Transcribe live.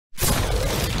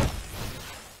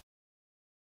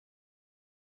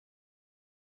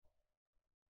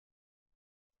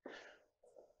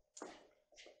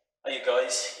Hey you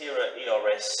guys, here at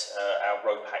ERS, our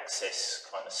rope access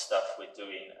kind of stuff we're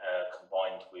doing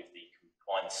combined with the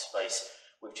confined space.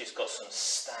 We've just got some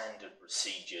standard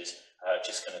procedures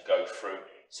just going to go through.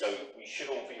 So we should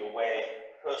all be aware,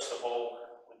 first of all,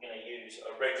 we're going to use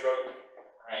a red rope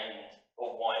and a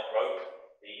white rope.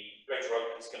 The red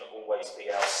rope is going to always be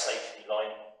our safety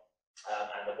line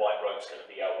and the white rope is going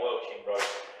to be our working rope.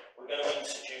 We're going to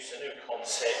introduce a new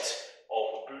concept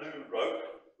of blue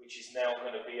rope, which is now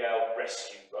going to be our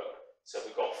rescue rope. So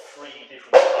we've got three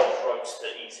different types of ropes to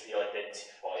easily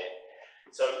identify it.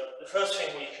 So the first thing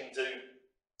we can do,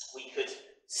 we could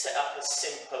set up a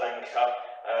simple anchor.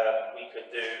 We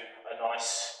could do a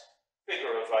nice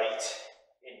figure of 8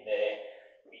 in there.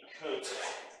 We could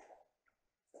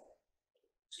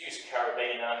use a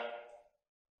carabiner,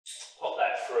 pop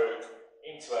that through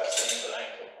into our simple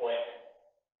anchor point,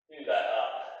 do that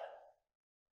up,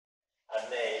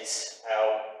 and there's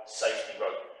our safety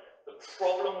rope. The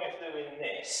problem with doing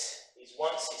this is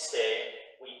once it's there,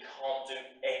 we can't do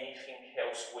anything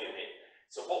else with it.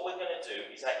 So what we're going to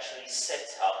do is actually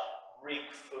set up rig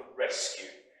for rescue.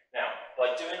 Now,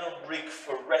 by doing a rig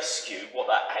for rescue, what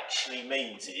that actually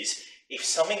means is if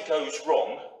something goes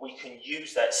wrong, we can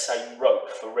use that same rope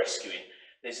for rescuing.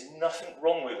 There's nothing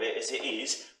wrong with it as it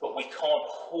is, but we can't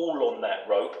haul on that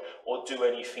rope or do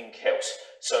anything else.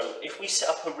 So if we set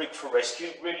up a rig for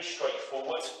rescue, really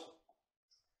straightforward.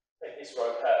 Take this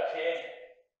rope out of here.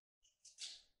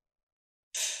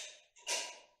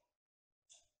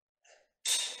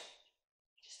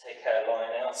 Just take our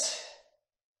line out. So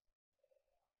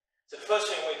the first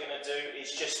thing we're going to do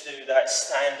is just do that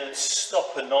standard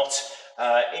stop a knot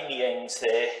in the ends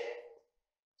there,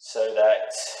 so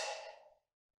that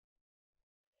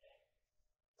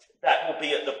will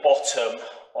be at the bottom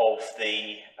of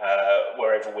the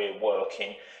wherever we're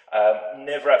working.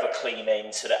 Never have a clean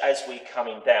end, so that as we're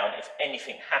coming down, if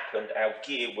anything happened, our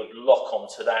gear would lock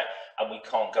onto that and we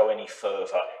can't go any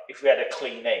further. If we had a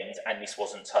clean end and this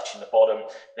wasn't touching the bottom,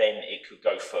 then it could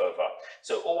go further.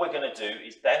 So all we're going to do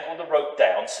is dangle the rope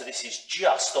down, so this is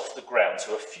just off the ground,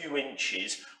 so a few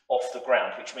inches off the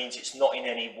ground, which means it's not in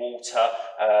any water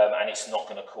and it's not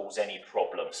going to cause any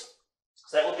problems.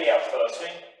 So that would be our first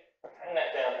thing. Hang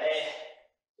that down there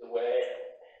to where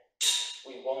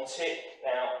we want it.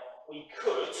 Now, we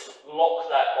could lock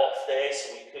that off there,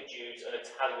 so we could use an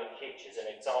Italian hitch as an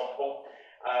example,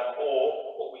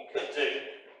 or what we could do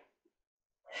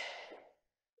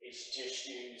is just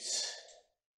use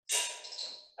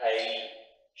a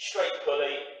straight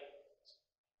pulley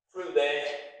through there,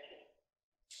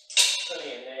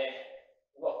 pulley in there,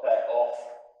 lock that off,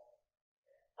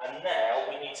 and now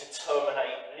we need to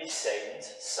terminate this end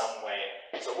somewhere.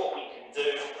 So what we can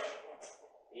do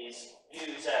is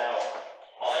use our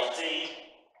ID,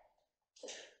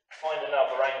 find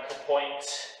another anchor point,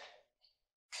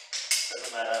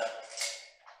 doesn't matter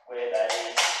where that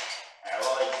is, our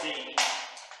ID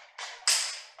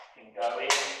can go in,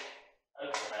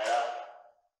 open that up,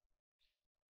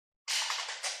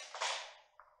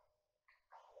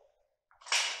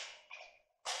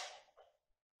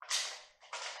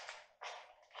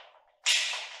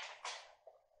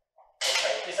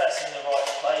 okay, because that's in the right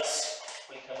place,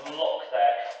 we can lock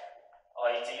that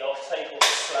ID off, take all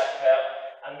the slack out,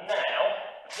 and now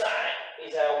that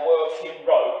is our working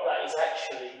rope. That is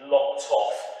actually locked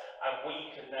off, and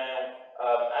we can now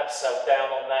abseil down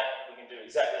on that. We can do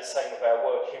exactly the same with our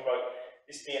working rope.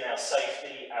 This being our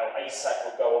safety, our ASAC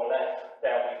will go on that,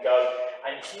 down we go,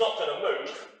 and it's not going to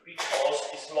move because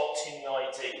it's locked in the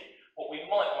ID. What we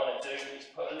might want to do is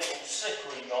put a little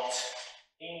slippery knot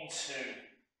into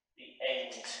the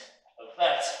end of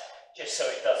that, just so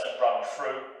it doesn't run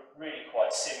through. Really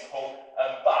quite simple,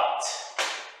 but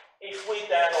if we're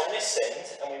down on this end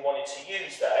and we wanted to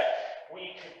use that,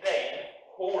 we could then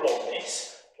haul on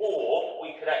this, or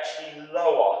we could actually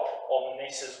lower on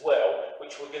this as well,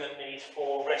 which we're going to need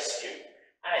for rescue.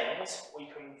 And we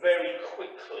can very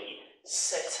quickly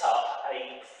set up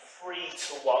a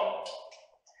 3-to-1.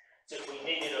 So if we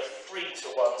needed a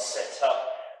 3-to-1 setup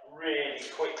really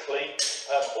quickly,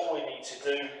 all we need to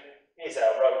do is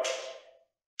our rope.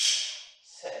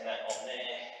 Setting that on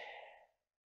there.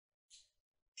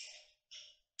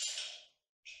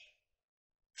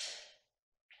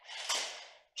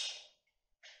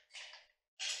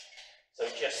 So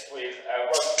just with our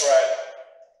rope grab,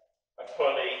 a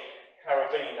pulley,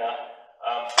 carabiner,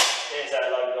 there's our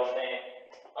load on there.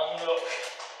 Unlock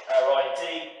our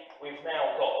ID. We've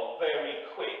now got a very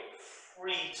quick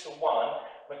 3-to-1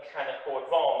 mechanical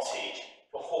advantage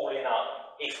for hauling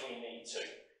up if we need to.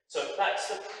 So that's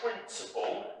the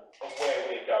principle of where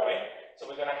we're going. So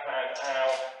we're going to have our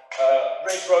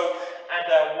red rope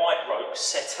and our white rope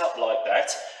set up like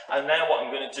that, and now what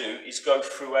I'm going to do is go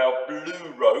through our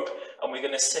blue rope, and we're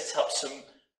going to set up some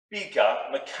bigger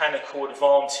mechanical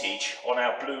advantage on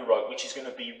our blue rope, which is going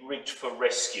to be rigged for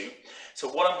rescue. So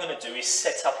what I'm going to do is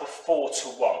set up a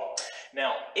 4-to-1.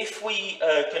 Now, if we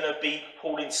are going to be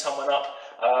pulling someone up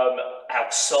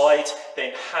outside,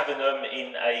 then having them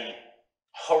in a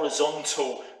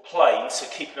horizontal plane, so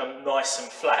keeping them nice and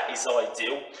flat, is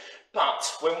ideal. But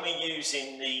when we're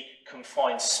using the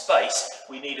confined space,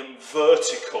 we need them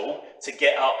vertical to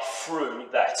get up through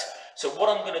that. So what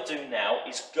I'm going to do now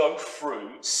is go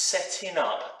through setting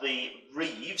up the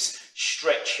Reeves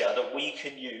stretcher that we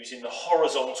can use in the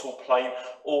horizontal plane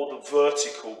or the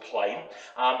vertical plane,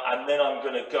 and then I'm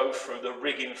going to go through the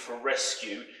rigging for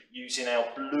rescue using our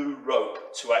blue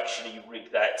rope to actually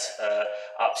rig that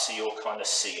up so you'll kind of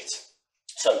see it.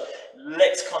 So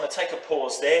let's kind of take a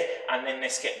pause there, and then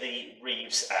let's get the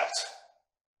Reeves out.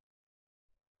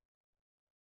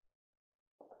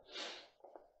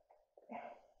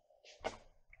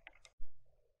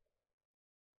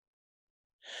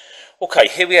 Okay,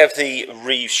 here we have the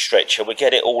Reeves stretcher. We'll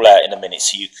get it all out in a minute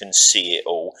so you can see it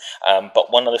all.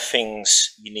 But one of the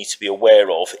things you need to be aware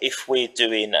of, if we're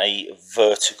doing a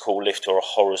vertical lift or a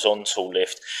horizontal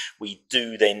lift, we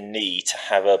do then need to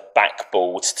have a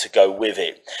backboard to go with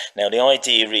it. Now, the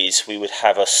idea is we would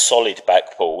have a solid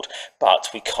backboard, but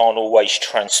we can't always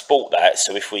transport that.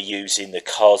 So if we're using the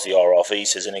cars, the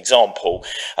RRVs as an example,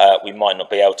 we might not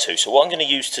be able to. So what I'm going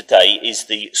to use today is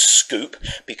the scoop,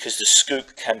 because the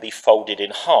scoop can be folded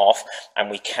in half, and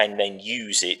we can then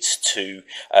use it to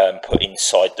put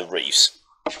inside the Reeves.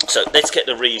 So let's get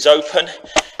the Reeves open.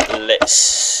 Let's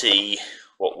see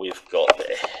what we've got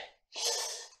there.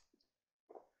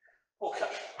 Okay,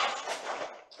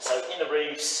 so in the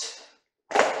Reeves,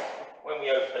 when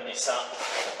we open this up,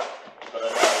 we've got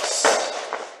a nice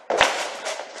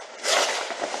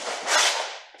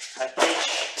package.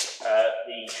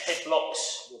 The head blocks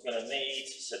we're going to need,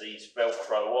 so these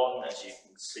Velcro on, as you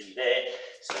can see there.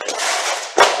 So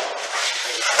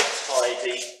very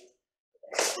tidy.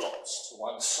 Head blocks to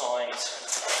one side.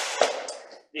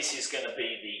 This is going to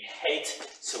be the head,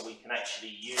 so we can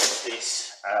actually use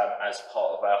this as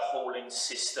part of our hauling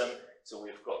system. So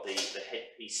we've got the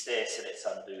headpiece there, so let's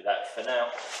undo that for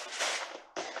now.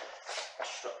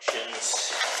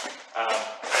 Instructions,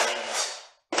 and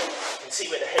you can see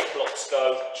where the head blocks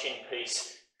go, chin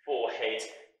piece, forehead,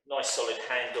 nice solid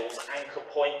handles, anchor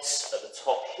points at the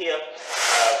top here.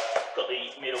 Got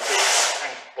the middle bits,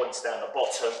 anchor points down the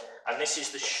bottom, and this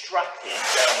is the strapping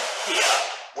down here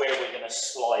where we're going to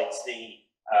slide the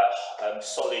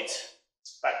solid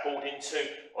backboard into,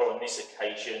 or on this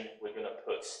occasion we're going to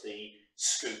put the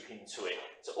scoop into it.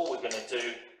 So all we're going to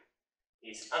do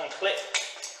is unclip,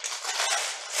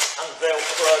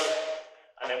 unvelcro,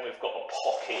 and then we've got a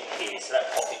pocket here, so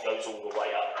that pocket goes all the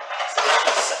way up. So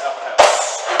let's set up our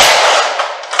scoop.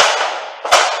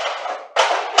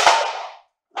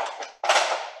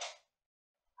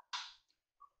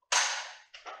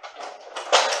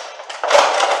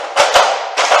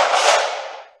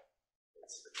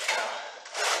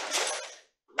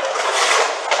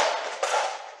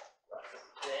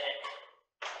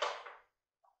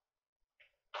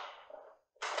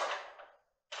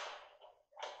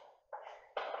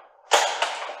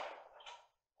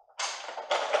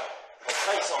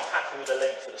 So I'm happy with the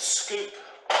length of the scoop.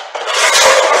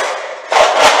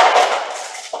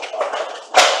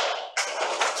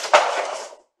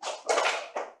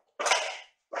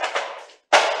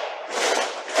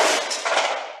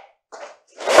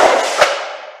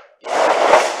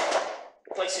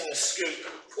 Placing the scoop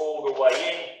all the way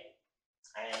in,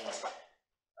 and we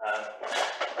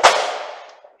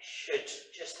should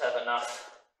just have enough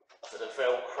for the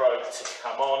Velcro to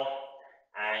come on.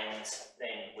 And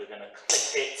then we're going to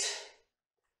clip it.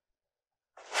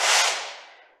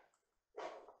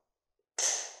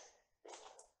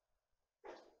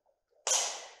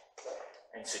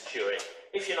 And secure it.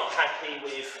 If you're not happy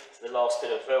with the last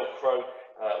bit of Velcro,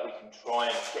 we can try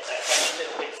and get that down a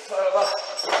little bit further.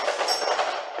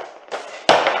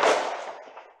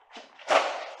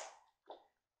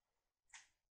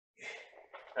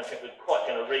 I don't think we're quite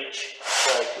going to reach,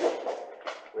 so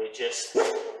we're just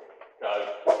go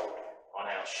on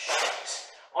our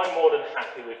straps. I'm more than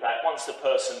happy with that. Once the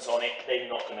person's on it, they're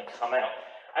not going to come out.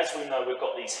 As we know, we've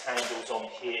got these handles on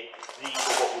here. These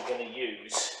are what we're going to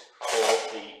use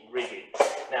for the rigging.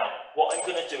 Now, what I'm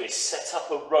going to do is set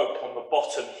up a rope on the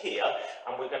bottom here,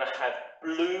 and we're going to have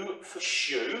blue for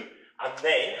shoe, and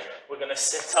then we're going to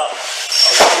set up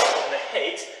a rope on the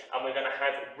head, and we're going to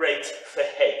have red for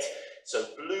head. So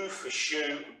blue for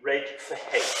shoe, red for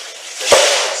head. So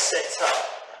let's just set up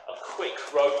a quick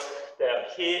rope down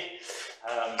here.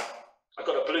 I've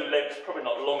got a blue length, probably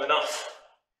not long enough.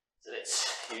 So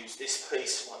let's use this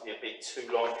piece, might be a bit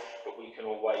too long, but we can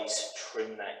always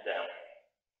trim that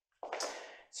down.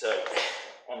 So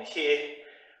on here,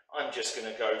 I'm just going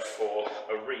to go for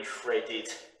a re-threaded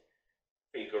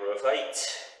figure of 8.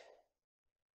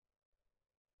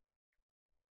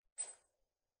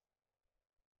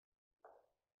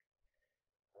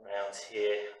 Around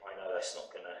here, I know that's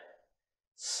not going to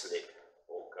slip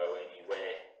or go anywhere.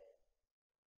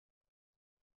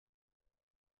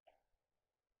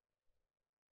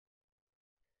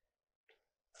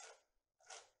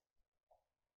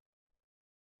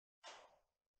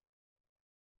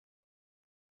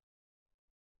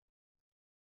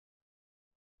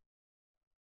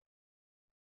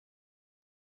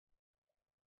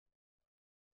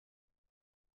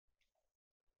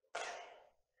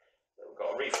 We've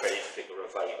got a re-threaded figure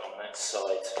of 8 on that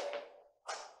side.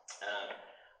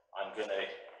 I'm going to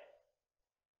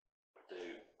do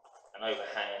an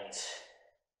overhand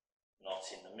knot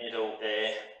in the middle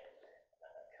there,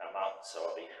 come up, so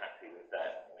I'll be happy with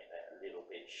that, make that a little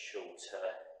bit shorter.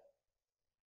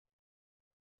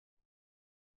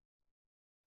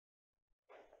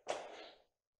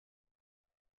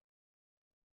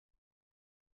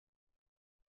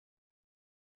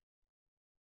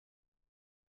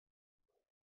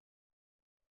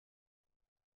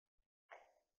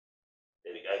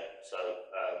 There we go, so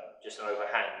just an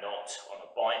overhand knot on a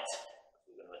bite,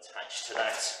 we're going to attach to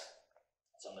that.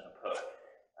 So I'm going to put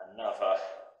another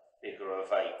figure of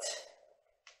 8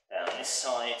 down this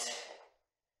side.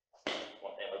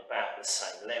 Want them about the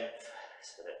same length,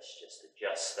 so let's just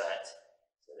adjust that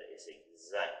so that it's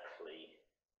exactly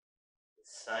the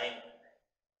same.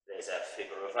 There's our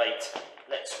figure of 8.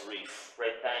 Let's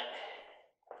re-thread that.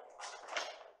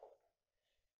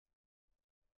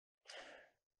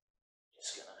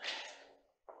 Just going to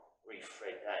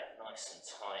re-thread that nice and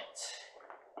tight.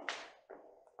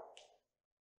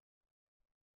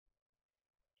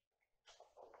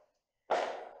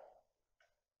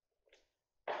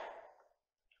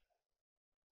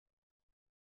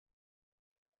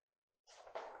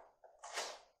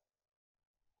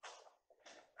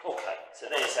 Okay, so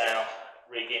there's our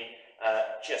rigging.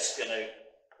 Just going to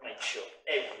make sure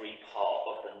every part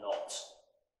of the knot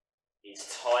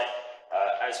is tight.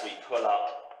 As we pull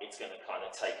up, it's going to kind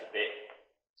of take a bit,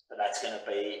 but that's going to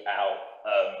be our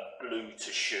blue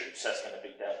to shoe, so that's going to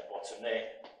be down the bottom there.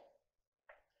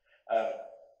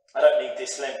 I don't need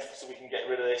this length, so we can get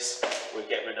rid of this. We'll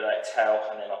get rid of that tail,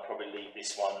 and then I'll probably leave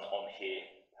this one on here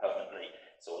permanently.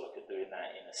 So we'll look at doing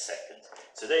that in a second.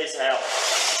 So there's our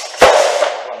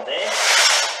one there.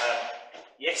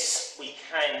 Yes, we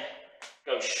can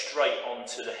go straight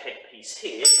onto the headpiece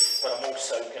here, but I'm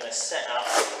also going to set up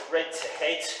red to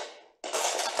head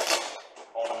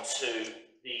onto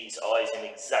these eyes in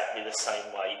exactly the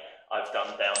same way I've done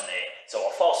down there. So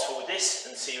I'll fast forward this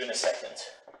and see you in a second.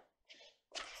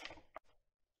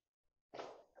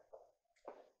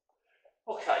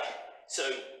 Okay, so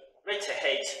red to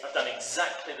head, I've done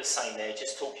exactly the same there,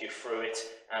 just talk you through it.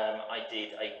 I did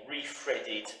a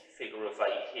re-threaded figure of 8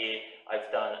 here,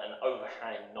 I've done an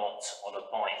overhand knot on a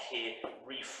bite here,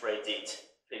 re-threaded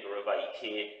figure of 8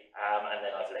 here, and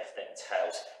then I've left them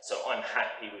tails. So I'm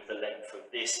happy with the length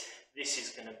of this. This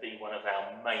is going to be one of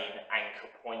our main anchor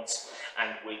points, and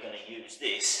we're going to use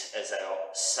this as our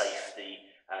safety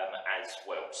as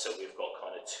well. So we've got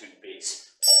kind of 2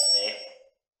 bits on there.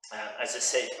 As I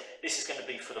said, this is going to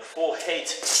be for the forehead.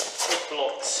 Head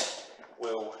blocks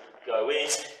will go in.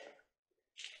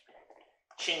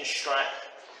 Chin strap.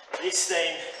 This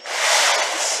then,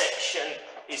 this section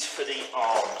is for the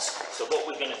arms. So what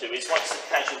we're going to do is, once the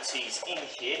casualty's in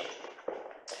here,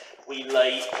 we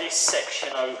lay this section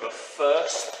over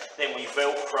first, then we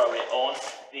velcro it on.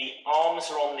 The arms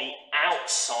are on the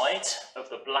outside of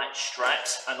the black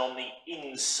straps and on the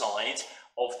inside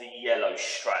of the yellow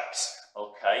straps.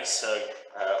 Okay, so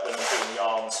when we're doing the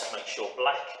arms, make sure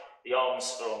the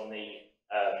arms are on the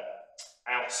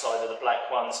outside of the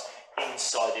black ones,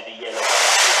 inside of the yellow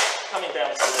ones. Coming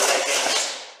down to the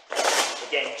leggings,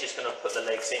 again, just going to put the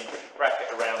legs in, wrap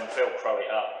it around, velcro it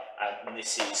up, and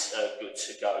this is good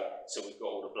to go. So we've got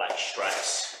all the black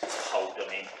straps to hold them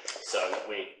in. So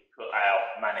we put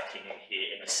our mannequin in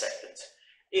here in a second.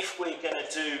 If we're going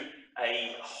to do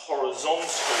a horizontal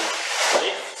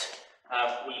lift,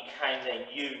 we can then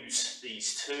use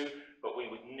these 2, but we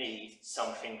would need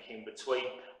something in between,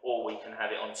 or we can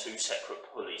have it on 2 separate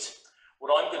pulleys.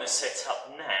 What I'm going to set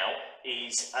up now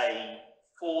is a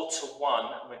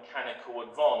 4-to-1 mechanical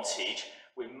advantage,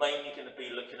 we're mainly going to be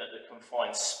looking at the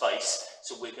confined space.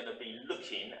 So we're going to be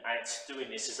looking at doing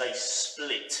this as a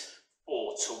split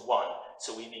 4-to-1.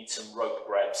 So we need some rope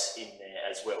grabs in there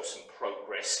as well, some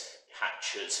progress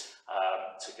captures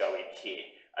to go in here.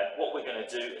 And what we're going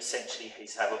to do essentially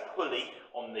is have a pulley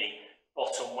on the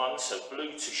bottom one. So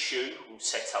blue to shoe we'll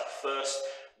set up first.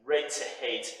 Red to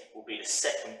head will be the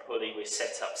second pulley. We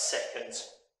set up second.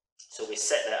 So we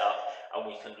set that up and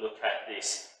we can look at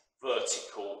this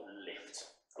vertical lift.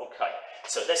 Okay,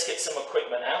 so let's get some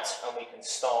equipment out and we can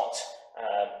start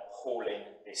hauling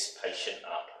this patient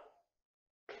up.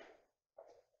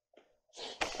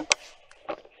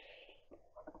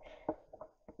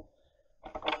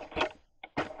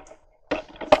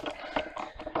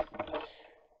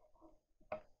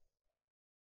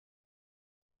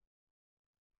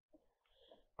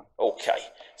 Okay,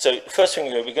 so the first thing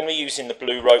we're going to be using the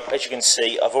blue rope. As you can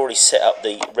see, I've already set up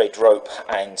the red rope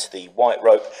and the white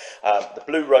rope. The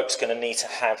blue rope's going to need to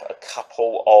have a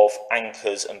couple of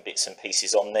anchors and bits and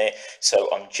pieces on there. So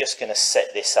I'm just going to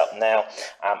set this up now.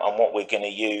 And what we're going to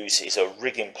use is a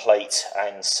rigging plate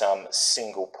and some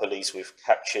single pulleys with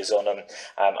captures on them.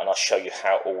 And I'll show you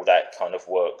how all that kind of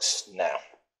works now.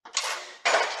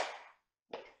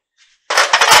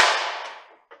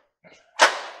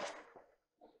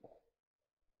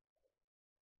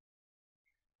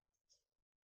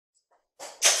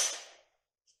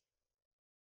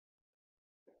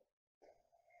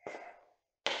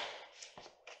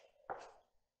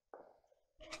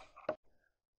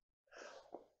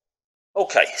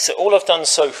 Okay, so all I've done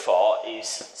so far is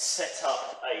set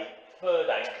up a third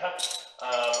anchor,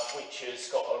 which has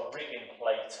got a rigging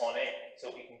plate on it, so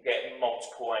we can get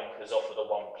multiple anchors off of the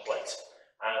one plate.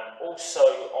 And also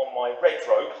on my red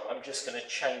rope, I'm just going to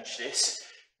change this.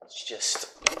 It's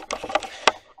just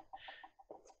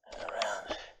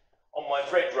around. On my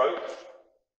red rope,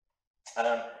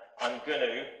 I'm going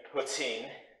to put in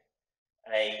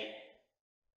a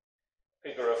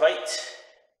figure of 8.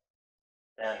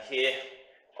 Down here,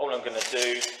 all I'm going to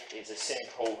do is a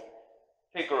simple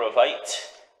figure of 8,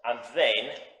 and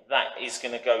then that is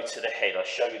going to go to the head. I'll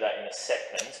show you that in a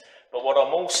second. But what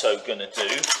I'm also going to do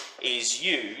is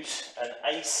use an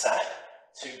ASAP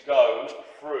to go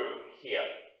through here.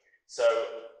 So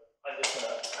I'm just going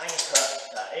to anchor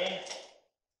that in,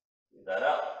 do that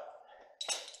up.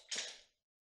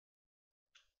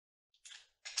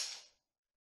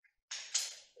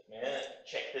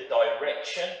 Check the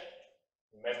direction.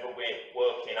 Remember, we're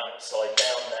working upside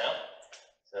down now,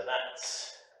 so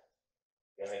that's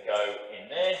going to go in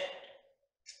there.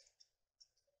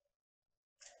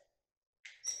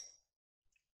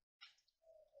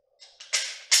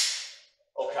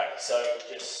 Okay, so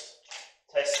just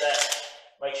test that,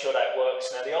 make sure that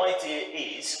works. Now the idea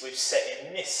is, with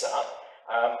setting this up,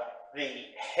 the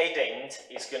head end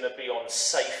is going to be on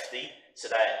safety, so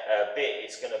that bit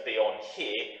is going to be on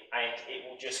here, and it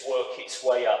will just work its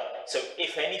way up. So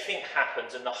if anything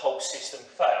happens and the whole system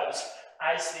fails,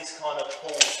 as this kind of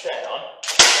pulls down,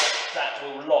 that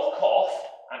will lock off,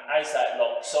 and as that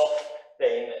locks off,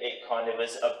 then it kind of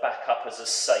is a backup as a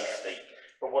safety.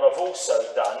 But what I've also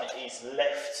done is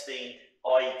left the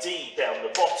ID down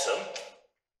the bottom,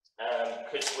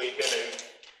 because we're going to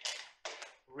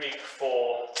rig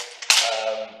for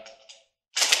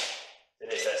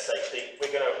there's our safety.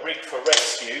 We're going to rig for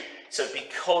rescue, so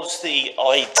because the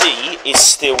ID is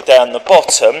still down the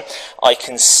bottom, I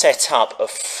can set up a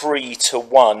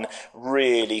 3-to-1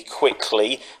 really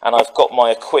quickly, and I've got my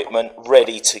equipment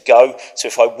ready to go. So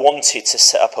if I wanted to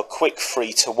set up a quick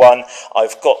 3-to-1,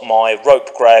 I've got my rope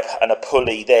grab and a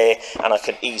pulley there, and I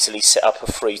can easily set up a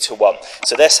 3-to-1.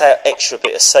 So that's our extra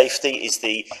bit of safety, is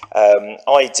the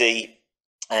ID,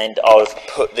 and I've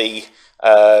put the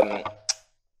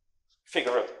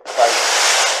figure of 8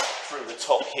 through the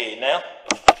top here now.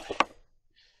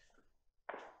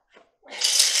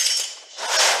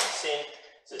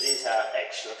 So there's our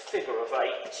extra figure of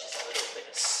 8, just a little bit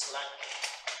of slack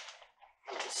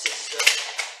through the system.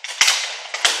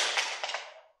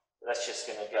 That's just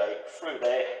going to go through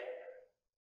there,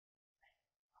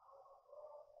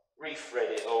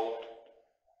 re-thread it all.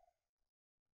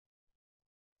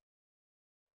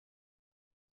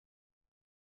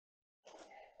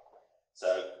 So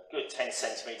good 10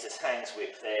 centimetres hands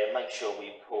width there. Make sure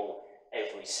we pull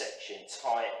every section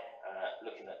tight,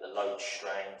 looking at the load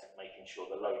strand, making sure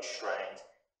the load strand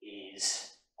is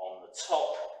on the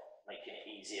top, making it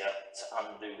easier to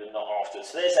undo the knot afterwards.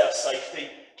 So there's our safety,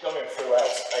 going through our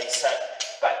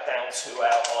ASAP, back down to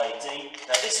our ID.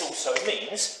 Now this also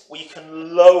means we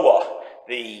can lower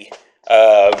the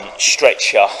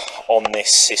stretcher on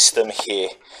this system here.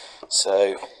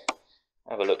 So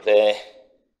have a look there.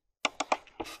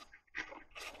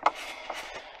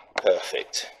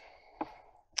 Perfect.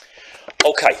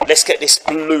 Okay, let's get this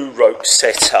blue rope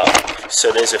set up.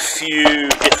 So there's a few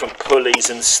different pulleys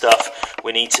and stuff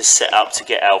we need to set up to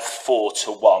get our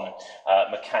 4-to-1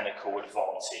 mechanical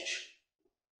advantage.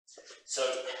 So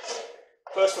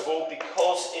first of all,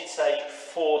 because it's a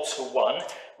 4-to-1,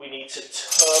 we need to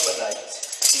terminate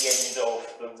the end of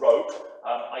the rope.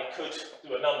 I could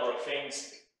do a number of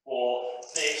things for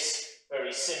this.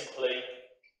 Very simply,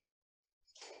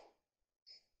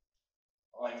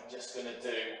 I'm just going to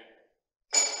do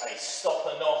a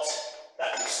stopper knot,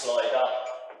 that will slide up,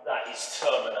 that is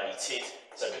terminated.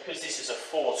 So because this is a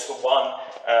 4-to-1,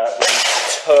 we need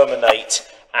to terminate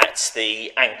at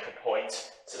the anchor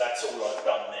point. So that's all I've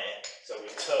done there. So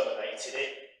we've terminated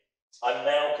it. I'm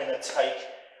now going to take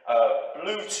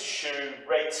blue to shoe,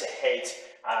 red to head,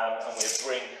 and we'll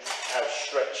bring our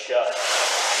stretcher in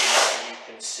so you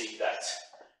can see that.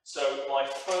 So my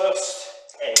first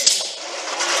end is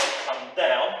going to come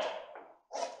down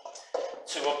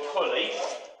to a pulley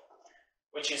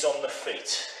which is on the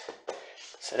feet.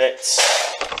 So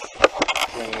let's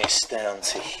bring this down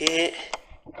to here.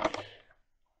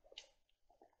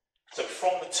 So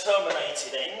from the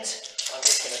terminated end, I'm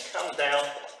just going to come down.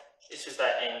 This was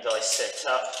that end I set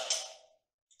up.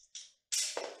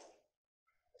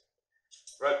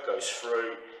 Rope goes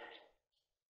through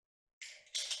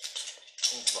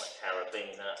into my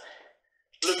carabiner.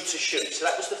 Blue to shoe. So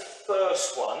that was the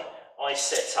first one I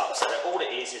set up. So that all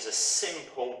it is a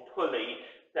simple pulley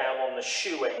down on the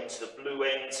shoe end, the blue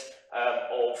end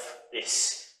of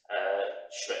this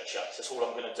stretcher. So that's all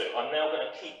I'm going to do. I'm now going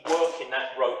to keep working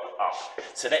that rope up.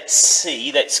 So let's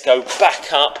see, let's go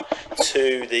back up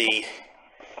to the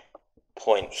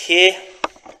point here.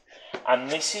 And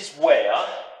this is where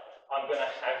I'm going to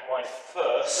have my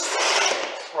first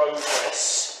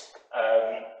progress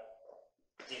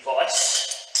device.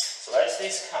 So as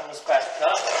this comes back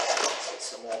up, let's get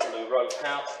some more blue rope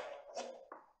out.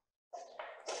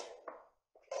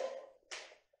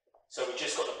 So we've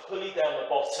just got the pulley down the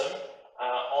bottom.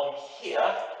 On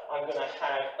here, I'm going to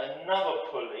have another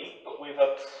pulley, but with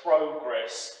a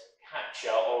progress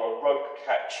catcher or a rope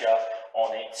catcher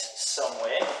on it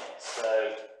somewhere.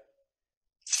 So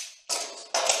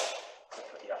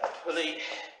put the other pulley.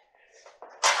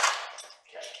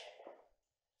 Okay.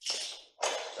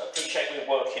 So I appreciate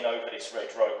we're working over this red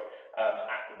rope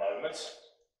at the moment,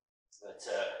 but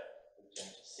we can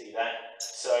see that.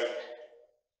 So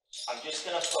I'm just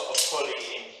going to put a pulley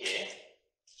in here.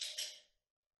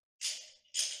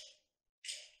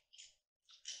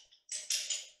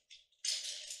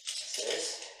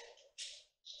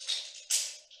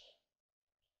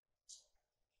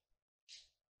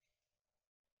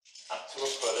 Up to a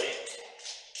pulley.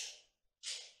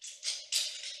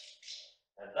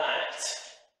 And that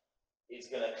is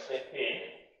going to clip in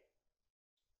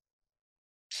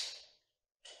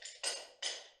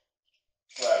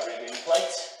to our rigging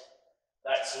plate.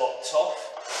 That's locked off.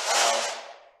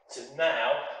 So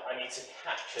now I need to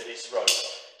capture this rope.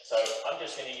 So I'm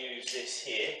just going to use this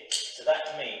here. So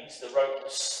that means the rope will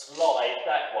slide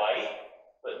that way,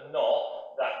 but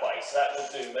not that way. So that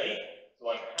will do me. So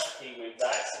I'm happy with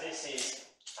that. So this is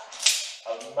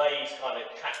a made kind of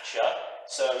capture.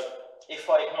 So if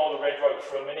I ignore the red rope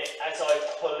for a minute, as I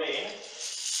pull in,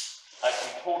 I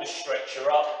can pull the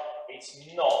stretcher up. It's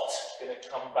not going to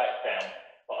come back down.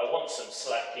 But I want some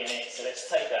slack in it, so let's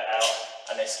take that out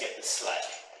and let's get the slack.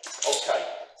 Okay,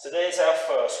 so there's our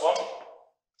first one.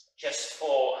 Just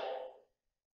for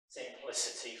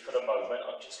simplicity for the moment,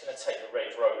 I'm just going to take the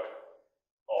red rope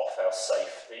off our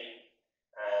safety,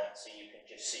 and so you can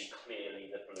just see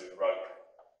clearly the blue rope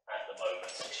at the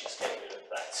moment. Let's just get rid of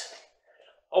that.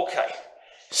 Okay,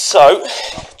 so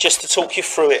just to talk you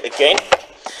through it again,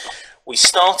 we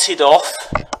started off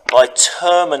by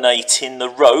terminating the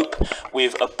rope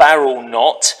with a barrel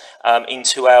knot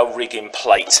into our rigging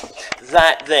plate.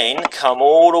 That then come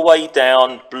all the way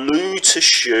down blue to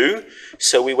shoe.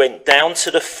 So we went down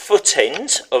to the foot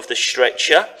end of the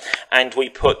stretcher and we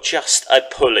put just a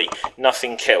pulley,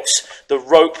 nothing else. The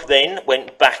rope then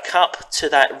went back up to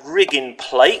that rigging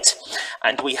plate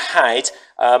and we had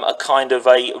a kind of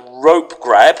a rope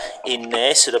grab in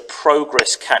there, so the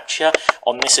progress capture.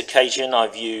 On this occasion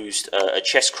I've used a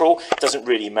chest crawl, doesn't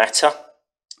really matter.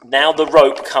 Now the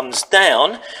rope comes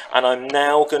down and I'm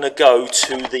now going to go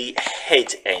to the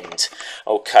head end.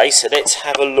 Okay, so let's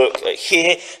have a look at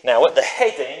here. Now at the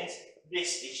head end,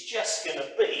 this is just going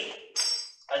to be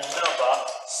another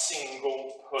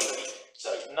single pulley. So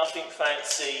nothing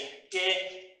fancy here.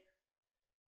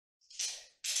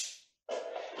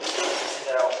 This is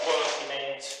our working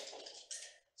end.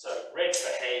 So red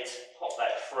for head, pop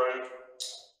that through.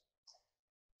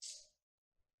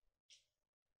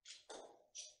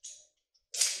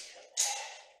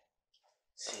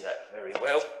 See that very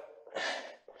well.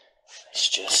 Let's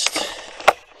just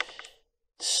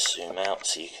zoom out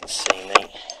so you can see me.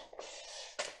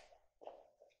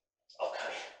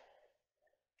 Okay.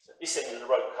 So this end of the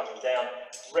rope coming down,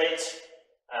 red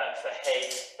for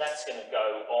head, that's going to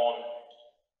go on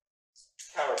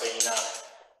carabiner,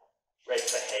 red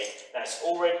for head. Now it's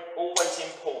always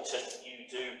important you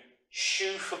do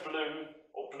shoe for blue,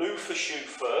 or blue for shoe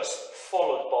first,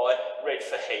 followed by red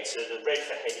for head, so the red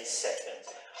for head is second.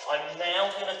 I'm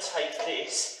now going to take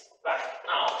this back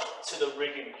up to the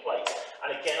rigging plate,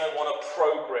 and again I want a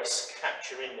progress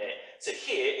capture in there. So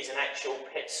here is an actual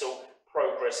Petzl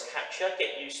progress capture.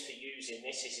 Get used to using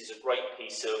this. This is a great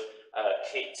piece of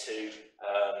kit to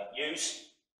use.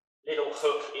 Little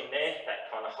hook in there that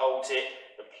kind of holds it.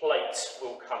 The plate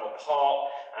will come apart,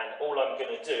 and all I'm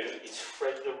going to do is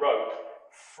thread the rope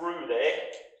through there,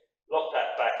 lock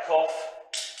that back off.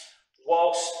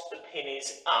 Whilst the pin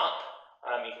is up,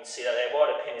 you can see that there, while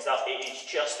the pin is up, it is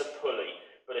just a pulley.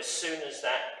 But as soon as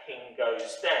that pin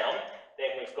goes down,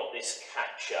 then we've got this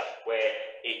capture where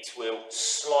it will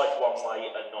slide one way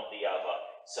and not the other.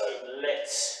 So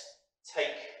let's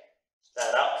take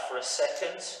that up for a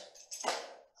second,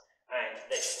 and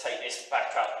let's take this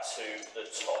back up to the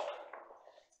top.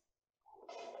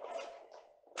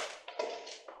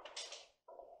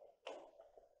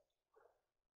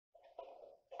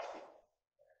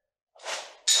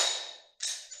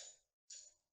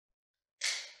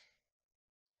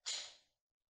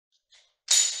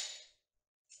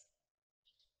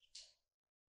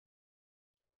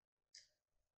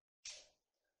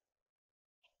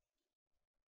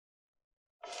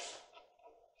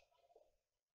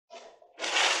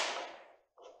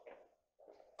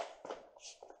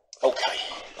 Okay,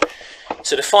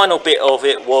 so the final bit of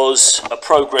it was a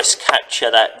progress capture,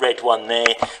 that red one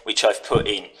there, which I've put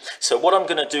in. So what I'm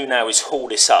going to do now is haul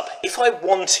this up. If I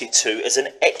wanted to, as an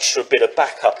extra bit of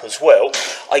backup as well,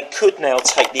 I could now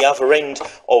take the other end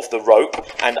of the rope,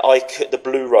 and the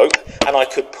blue rope, and I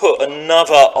could put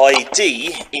another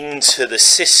ID into the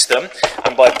system,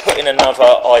 and by putting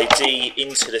another ID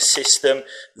into the system,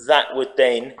 that would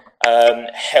then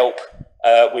help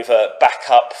with a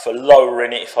backup for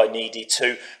lowering it if I needed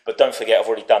to, but don't forget I've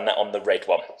already done that on the red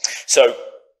one. So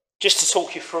just to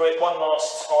talk you through it one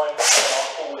last time, and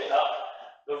I'll pull it up.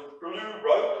 The blue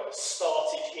rope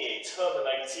started here,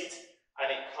 terminated, and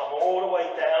it come all the way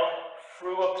down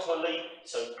through a pulley,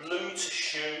 so blue to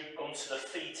shoe, gone to the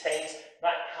feet end,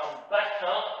 that come back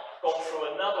up, gone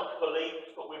through another pulley,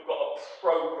 but we've got a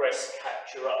progress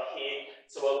capture up here,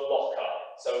 so a locker,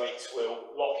 so it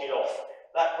will lock it off.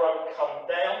 That rope come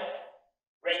down,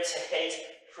 red to head,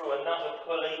 through another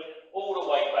pulley, all the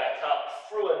way back up,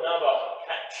 through another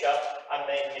capture, and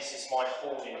then this is my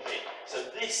hauling bit. So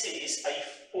this is a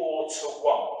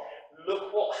 4-to-1.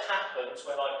 Look what happens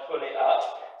when I pull it up.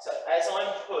 So as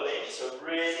I'm pulling, it's a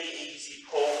really easy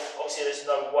pull. Obviously there's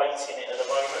no weight in it at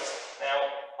the moment. Now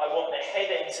I want the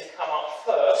head end to come up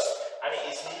first, and it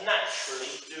is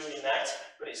naturally doing that,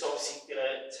 but it's obviously going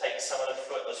to take some of the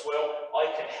foot as well. I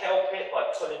can help it by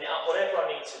pulling it up, whatever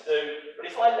I need to do, but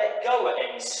if I let go at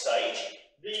any stage,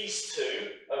 these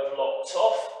two have locked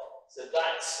off, so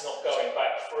that's not going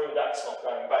back through, that's not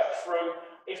going back through.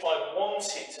 If I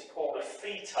wanted to pull the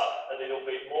feet up a little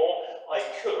bit more, I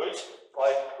could, by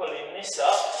pulling this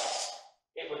up,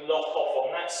 it would lock off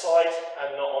on that side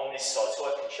and not on this side. So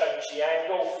I can change the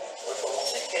angle, or if I want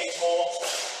the head more,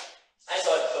 as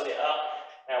I pull it up.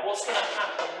 Now what's going to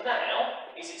happen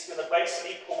now is it's going to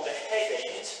basically pull the head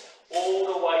end all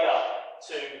the way up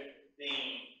to the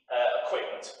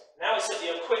equipment. Now it's at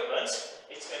the equipment,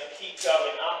 it's going to keep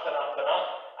going up and up and up,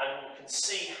 and you can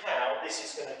see how this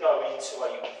is going to go into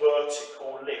a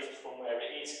vertical lift from where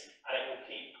it is, and it will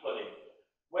keep pulling.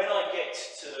 When I get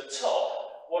to the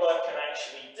top, what I can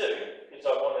actually do, because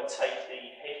I want to take the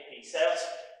headpiece out,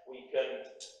 we can,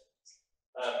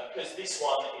 because this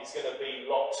one is going to be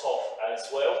locked off as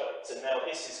well, so now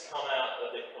this has come out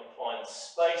of the confined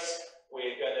space,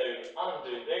 we're going to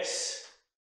undo this,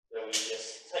 so we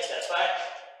just take that back.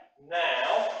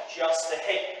 Now, just the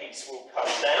headpiece will come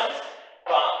down,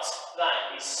 but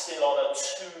that is still on a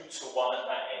 2-to-1 at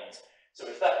that end. So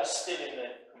if that was still in the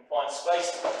confined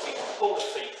space, we can pull the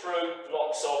feet through,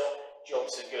 locks off,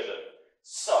 jobs are good.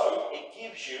 So it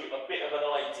gives you a bit of an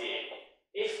idea.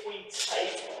 If we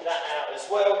take that out as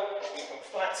well, we can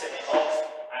flatten it off,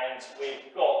 and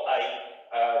we've got a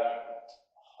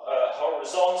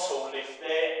horizontal lift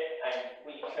there, and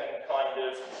we can kind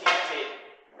of keep it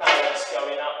balanced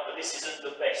going up, but this isn't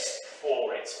the best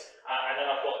for it. And then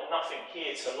I've got nothing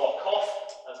here to lock off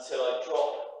until I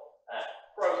drop that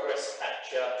progress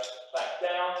catcher back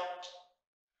down,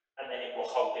 and then it will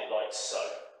hold it like so.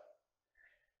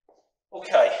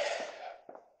 Okay,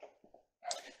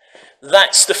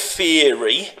 that's the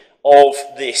theory of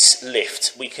this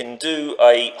lift. We can do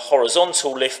a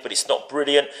horizontal lift, but it's not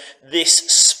brilliant. This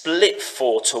split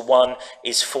 4-to-1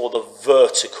 is for the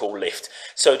vertical lift.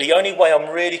 So the only way I'm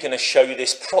really going to show you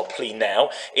this properly now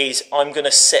is I'm going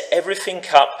to set everything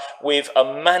up with a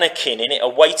mannequin in it, a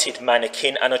weighted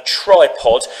mannequin and a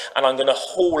tripod, and I'm going to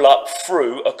haul up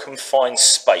through a confined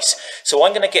space. So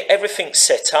I'm going to get everything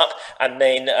set up, and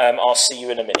then I'll see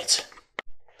you in a minute.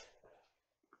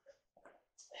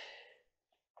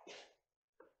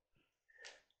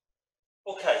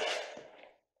 Okay,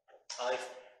 I've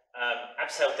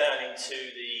abseiled down into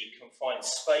the confined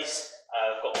space.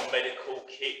 I've got my medical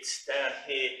kit down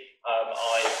here.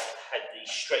 I've had the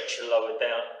stretcher lowered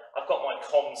down. I've got my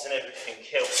comms and everything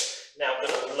else. Now I'm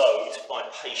going to load my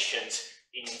patient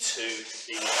into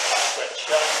the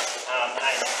stretcher,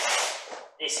 and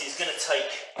this is going to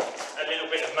take a little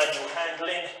bit of manual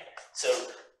handling. So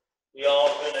we are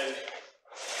going to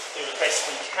do the best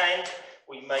we can.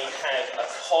 We may have a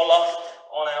collar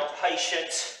on our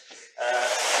patient.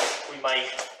 We may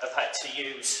have had to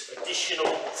use additional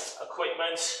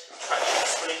equipment, traction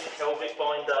spring, pelvic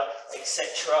binder,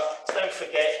 etc. Don't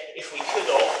forget, if we could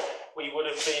have, we would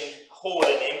have been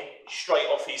hauling him straight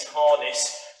off his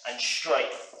harness and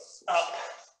straight up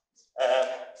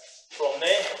from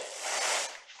there.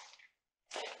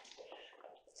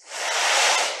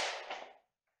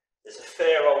 There's a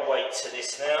fair old weight to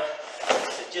this now.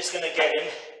 So just going to get him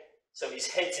so his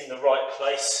head's in the right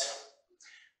place.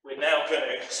 We're now going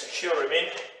to secure him in,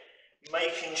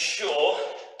 making sure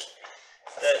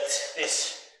that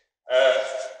this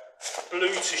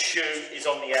Bluetooth shoe is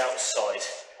on the outside.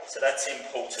 So that's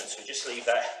important. So just leave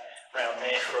that around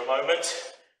there for a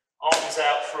moment. Arms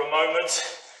out for a moment.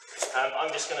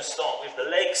 I'm just going to start with the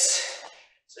legs.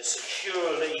 So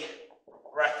securely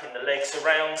wrapping the legs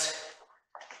around.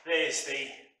 There's the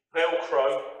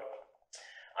Velcro.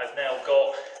 I've now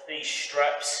got these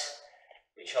straps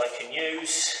which I can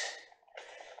use.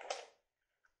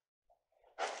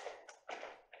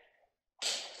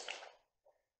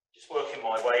 Just working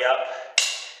my way up,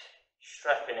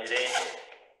 strapping it in.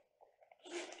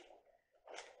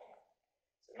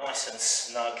 So nice and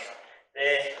snug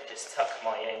there, just tuck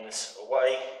my ends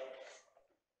away.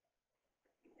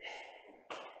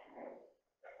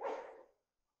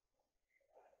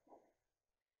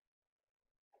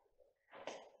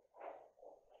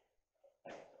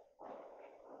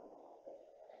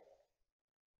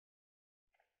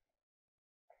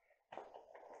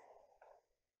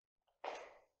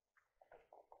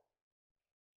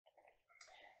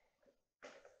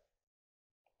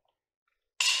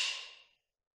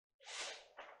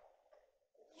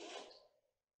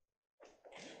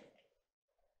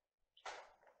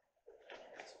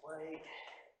 Away.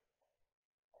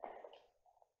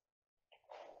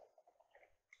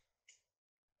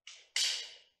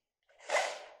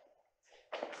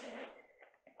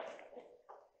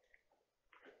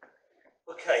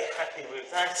 Okay, happy with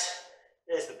that.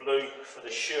 There's the blue for the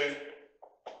shoe.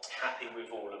 Happy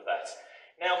with all of that.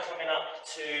 Now coming up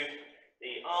to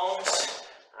the arms.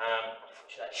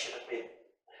 Unfortunately, that should have been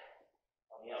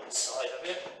on the other side of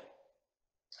it.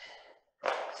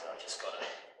 So I've just got to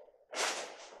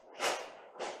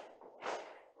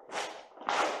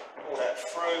pull that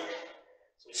through.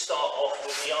 So we start off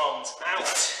with the arms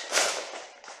out.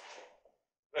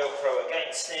 Velcro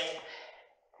against him.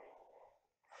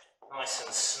 Nice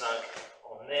and snug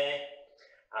on there.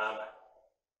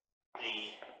 The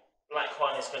black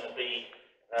one is going to be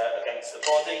against the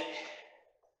body.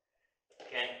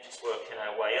 Again, just working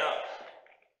our way up.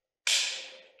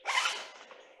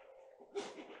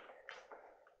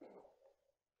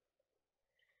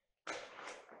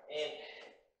 In.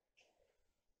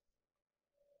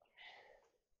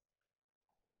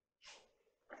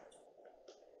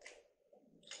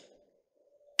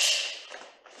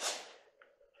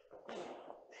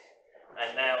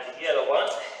 And now the yellow one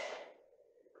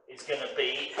is going to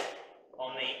be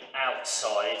on the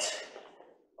outside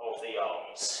of the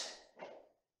arms.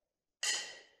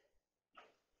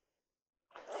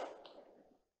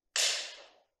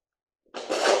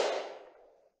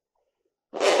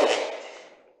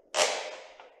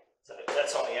 So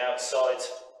that's on the outside.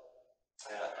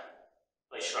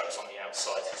 Place straps on the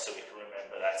outside so we can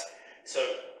remember that. So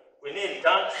we're nearly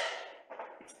done.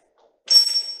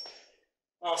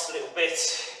 Last little bit.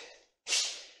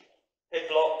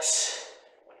 Headlocks.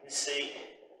 You can see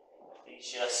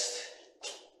these just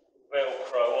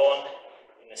Velcro on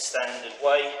in the standard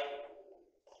way.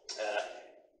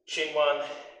 Chin one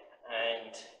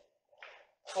and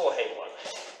forehead one.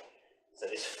 So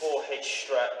this forehead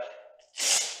strap,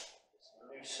 just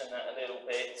loosen that a little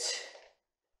bit.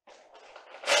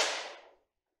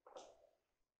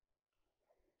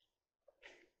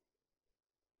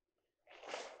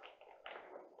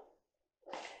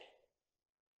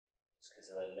 Just because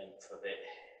of the length of it.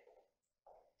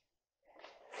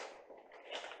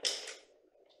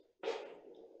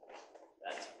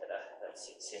 That's better, that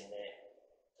sits in there.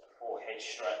 Forehead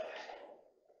strap.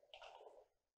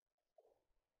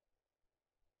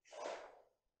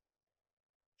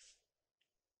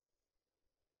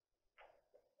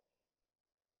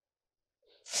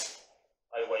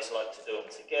 I always like to do them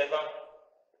together.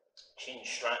 Chin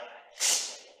strap,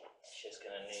 it's just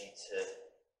going to need to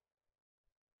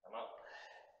come up.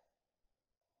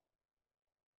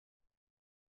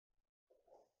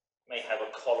 May have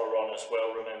a collar on as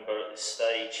well, remember, at this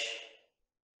stage.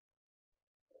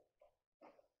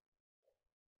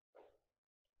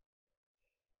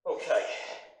 Okay,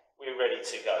 we're ready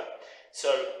to go.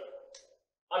 So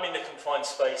I'm in the confined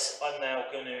space. I'm now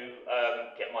going to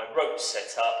get my rope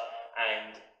set up,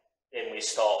 and then we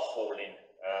start hauling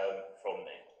from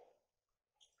there.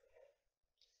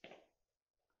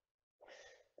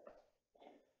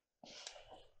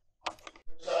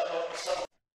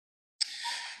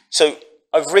 So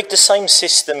I've rigged the same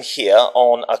system here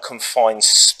on a confined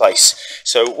space.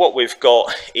 So what we've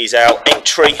got is our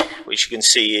entry, which you can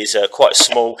see is quite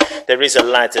small. There is a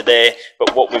ladder there,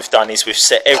 but what we've done is we've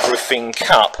set everything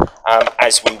up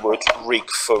as we would rig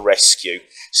for rescue.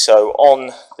 So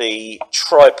on the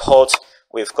tripod,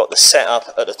 we've got the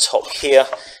setup at the top here,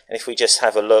 and if we just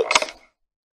have a look,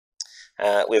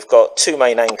 we've got two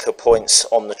main anchor points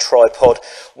on the tripod.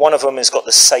 One of them has got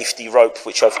the safety rope,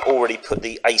 which I've already put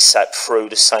the ASAP through,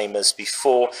 the same as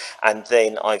before, and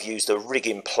then I've used a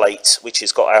rigging plate, which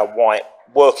has got our white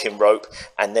working rope,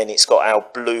 and then it's got our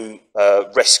blue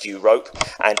rescue rope,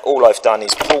 and all I've done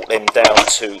is brought them down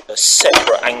to a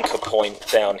separate anchor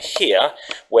point down here,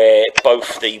 where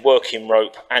both the working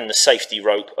rope and the safety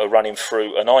rope are running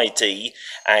through an ID,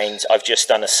 and I've just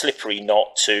done a slippery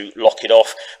knot to lock it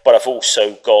off, but I've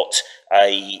also got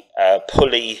a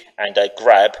pulley and a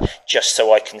grab, just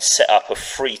so I can set up a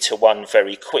 3-to-1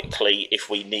 very quickly if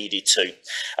we needed to.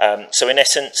 So in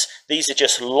essence, these are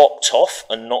just locked off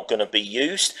and not going to be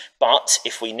used, but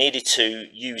if we needed to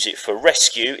use it for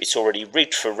rescue, it's already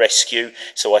rigged for rescue,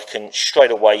 so I can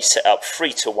straight away set up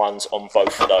 3-to-1s on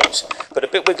both of those. But the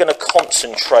bit we're going to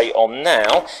concentrate on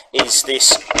now is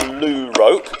this blue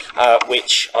rope,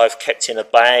 which I've kept in a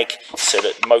bag so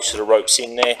that most of the rope's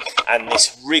in there, and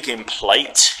this rigging plate.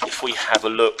 If we have a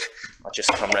look, I'll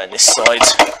just come around this side,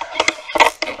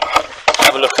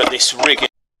 have a look at this rigging.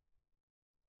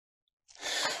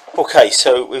 Okay,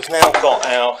 so we've now got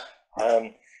our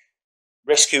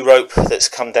rescue rope that's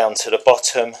come down to the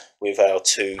bottom with our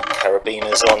two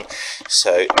carabiners on.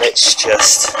 So let's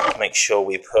just make sure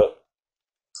we put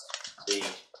the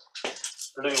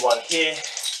blue one here,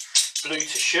 blue to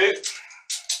shoot.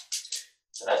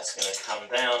 So that's going to come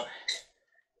down.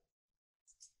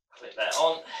 Click that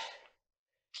on.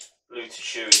 Blue to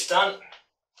shoe is done,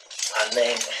 and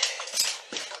then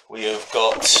we have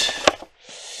got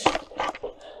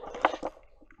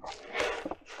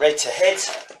red to head.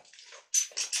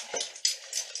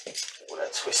 Pull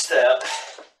that twist out.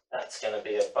 That's going to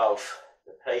be above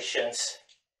the patient's.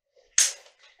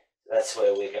 That's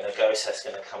where we're going to go. So that's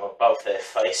going to come above their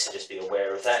face. So just be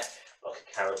aware of that. Lock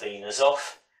the carabiners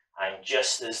off, and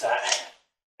just as that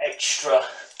extra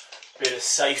bit of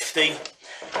safety,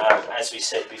 as we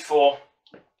said before,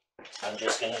 I'm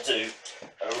just going to do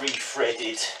a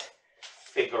re-threaded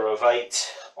figure of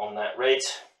 8 on that red,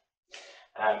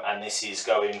 and this is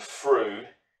going through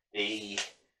the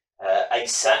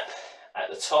ASAP at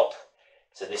the top.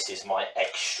 So this is my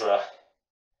extra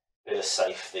bit of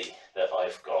safety that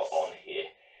I've got on here.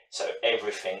 So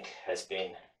everything has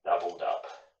been doubled up.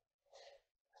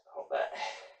 Pop that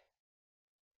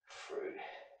through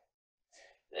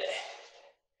there.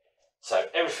 So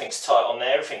everything's tight on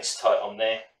there, everything's tight on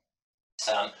there.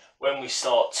 When we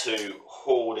start to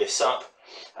haul this up,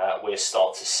 we'll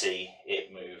start to see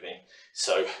it moving.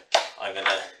 So I'm going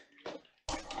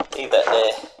to leave that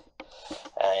there,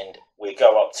 and we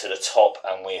go up to the top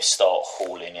and we start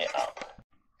hauling it up.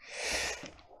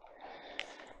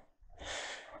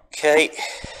 Okay,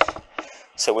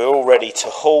 so we're all ready to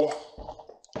haul.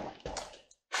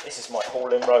 is my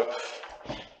hauling rope.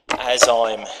 As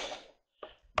I'm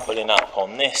pulling up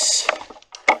on this,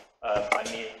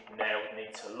 I now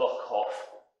need to lock off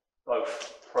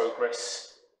both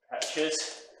progress catchers.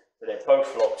 So they're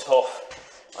both locked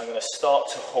off. I'm going to start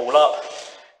to haul up,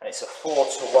 and it's a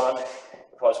 4-to-1.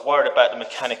 If I was worried about the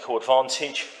mechanical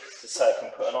advantage, to say I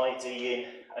can put an ID in,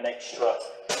 an extra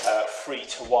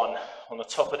 3-to-1 on the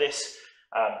top of this.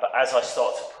 But as I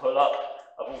start to pull up,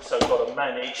 I've also got to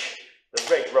manage the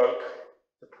red rope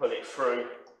to pull it through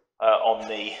on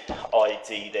the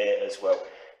ID there as well.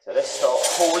 So let's start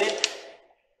hauling.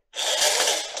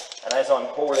 And as I'm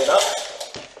hauling up,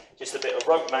 just a bit of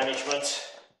rope management,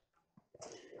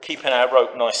 keeping our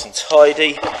rope nice and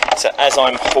tidy. So as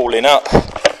I'm hauling up,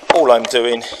 all I'm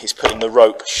doing is putting the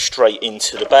rope straight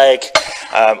into the bag.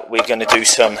 We're going to do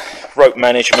some rope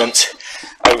management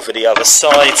over the other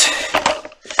side.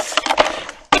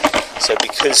 So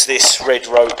because this red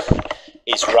rope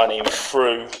is running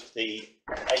through the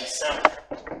ASAP,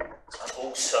 I'm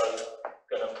also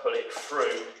going to pull it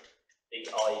through the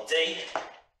ID.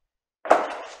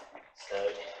 So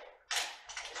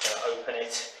just going to open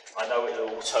it. I know it'll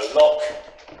auto lock,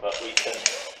 but we can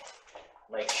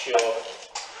make sure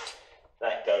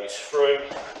that goes through.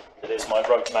 So there's my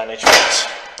rope management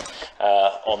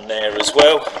on there as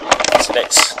well. So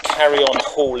let's carry on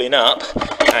hauling up,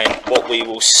 and what we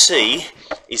will see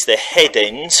is the head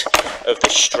end of the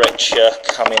stretcher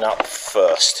coming up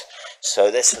first. So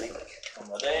let's leave the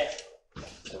camera there.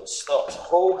 So we'll start to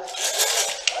haul.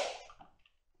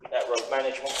 Get that rope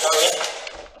management going.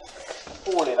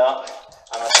 Hauling up,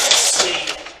 and I can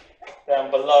see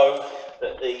down below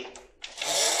that the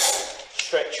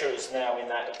stretcher is now in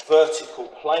that vertical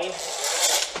plane,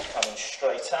 coming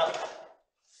straight up.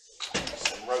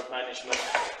 Some rope management.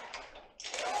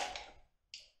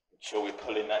 Make sure we're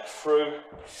pulling that through.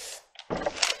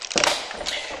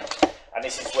 And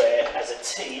this is where, as a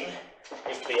team,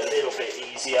 it'll be a little bit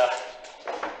easier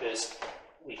because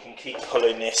we can keep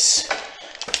pulling this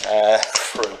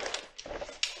through.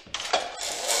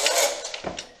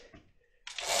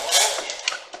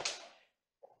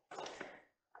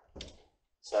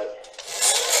 So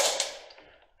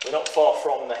we're not far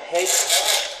from the head.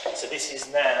 So this is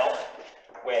now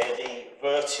where the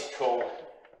vertical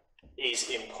is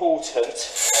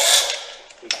important,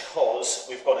 because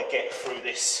we've got to get through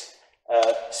this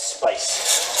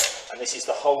space, and this is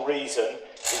the whole reason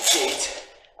we did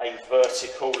a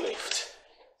vertical lift.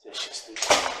 So it's just the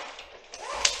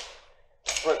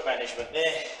rope management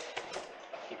there,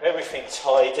 keep everything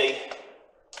tidy.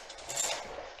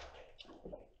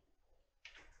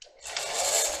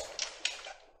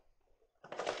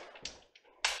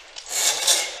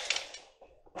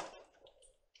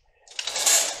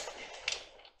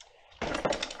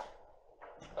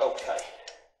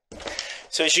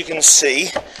 So as you can see,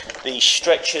 the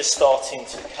stretcher's starting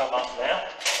to come up now.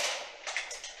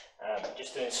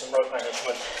 Just doing some rope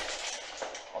management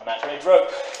on that red rope.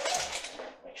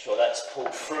 Make sure that's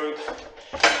pulled through.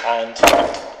 And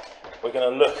we're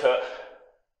going to look at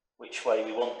which way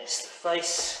we want this to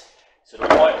face. So the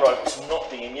white rope's not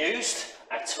being used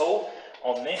at all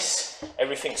on this.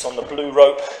 Everything's on the blue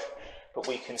rope, but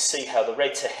we can see how the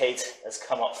red to head has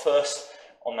come up first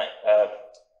on that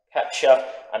capture,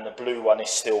 and the blue one is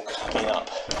still coming up.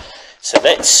 So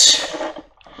let's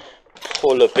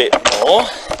pull a bit more.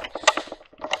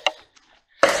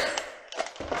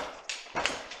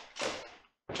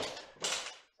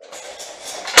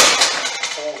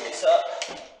 Pull this up.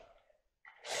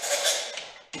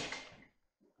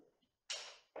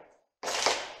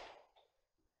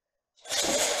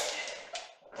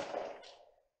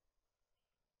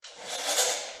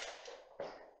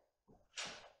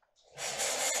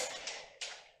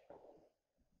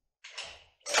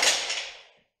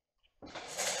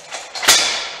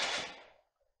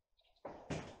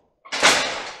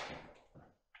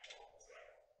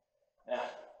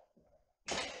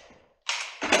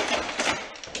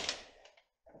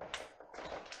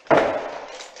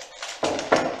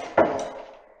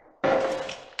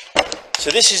 So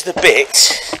this is the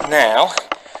bit now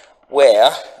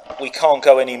where we can't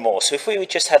go anymore. So if we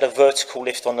just had a vertical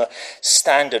lift on a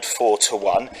standard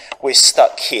 4-to-1, we're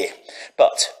stuck here.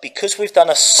 But because we've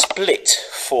done a split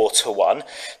 4-to-1,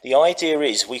 the idea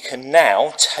is we can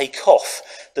now take off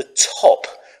the top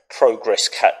progress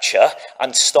catcher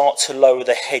and start to lower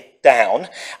the head down,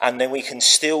 and then we can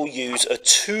still use a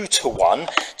 2-to-1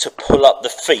 to pull up the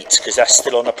feet, because that's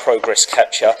still on a progress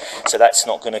catcher, so that's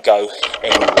not going to go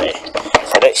anywhere.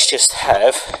 So let's just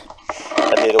have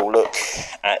a little look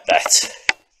at that.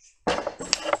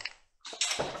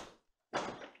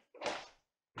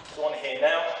 So on here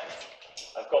now,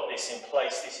 I've got this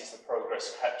is the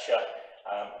progress capture.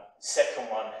 Second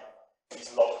one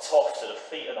is locked off, so the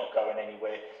feet are not going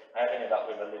anywhere. I have ended up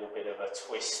with a little bit of a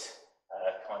twist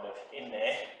kind of in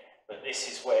there, but this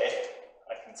is where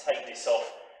I can take this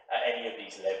off at any of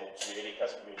these levels, really, it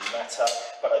doesn't really matter,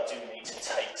 but I do need to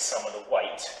take some of the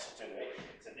weight to do it.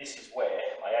 So this is where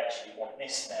I actually want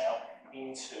this now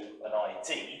into an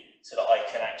ID so that I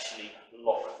can actually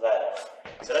lock that off.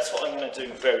 So that's what I'm going to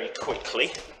do very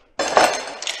quickly,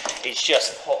 is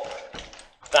just pop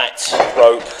that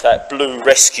rope, that blue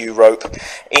rescue rope,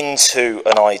 into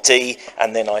an ID,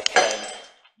 and then I can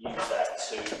use that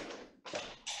to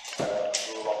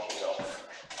lock it off.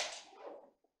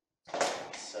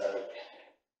 So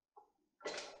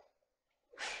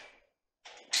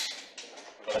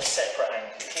we've got a separate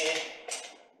anchor here.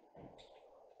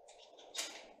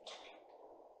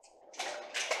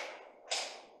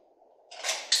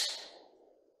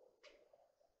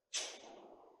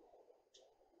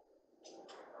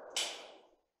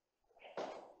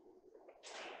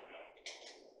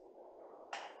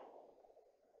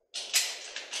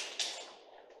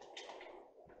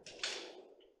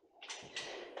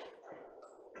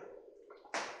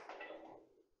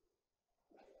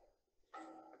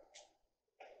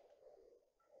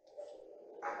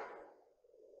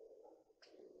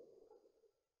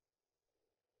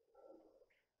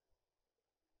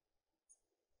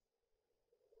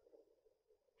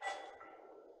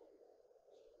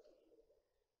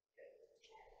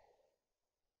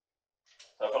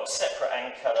 So I've got a separate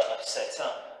anchor that I've set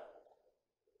up.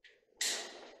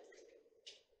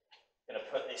 I'm going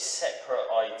to put this separate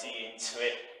ID into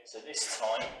it. So this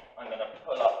time I'm going to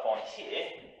pull up on here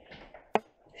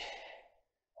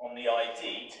on the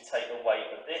ID to take the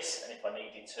weight of this, and if I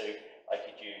needed to, I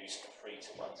could use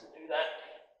 3-to-1 to do that.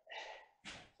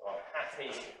 So I'm happy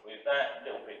with that, a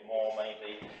little bit more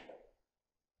maybe.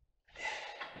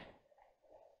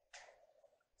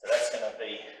 So that's going to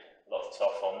be locked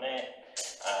off on there.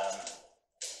 In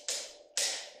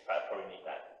fact, I probably need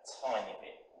that tiny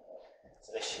bit.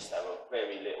 So let's just have a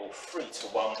very little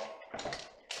 3-to-1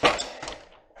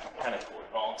 mechanical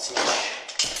advantage,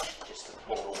 just to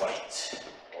pull the weight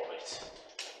of it.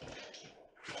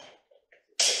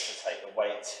 Just to take the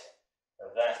weight of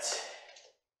that.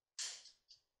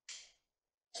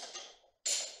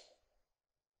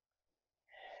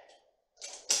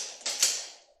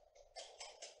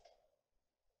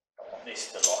 I want this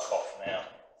to lock off now.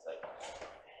 So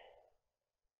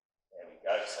there we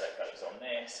go, so that goes on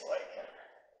there, so I can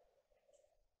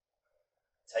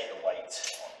take the weight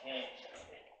on here.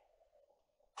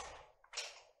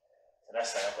 So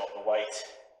that's how I've got the weight,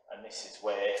 and this is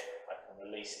where I can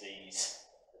release these,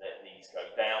 let these go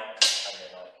down, and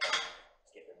then I can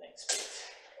get the next bit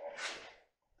on.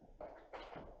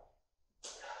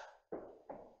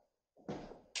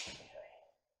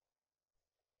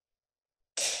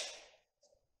 Okay.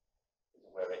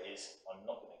 Where it is, I'm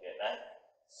not going to get that,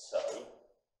 so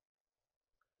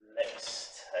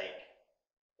let's take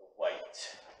the weight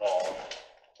on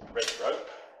the red rope.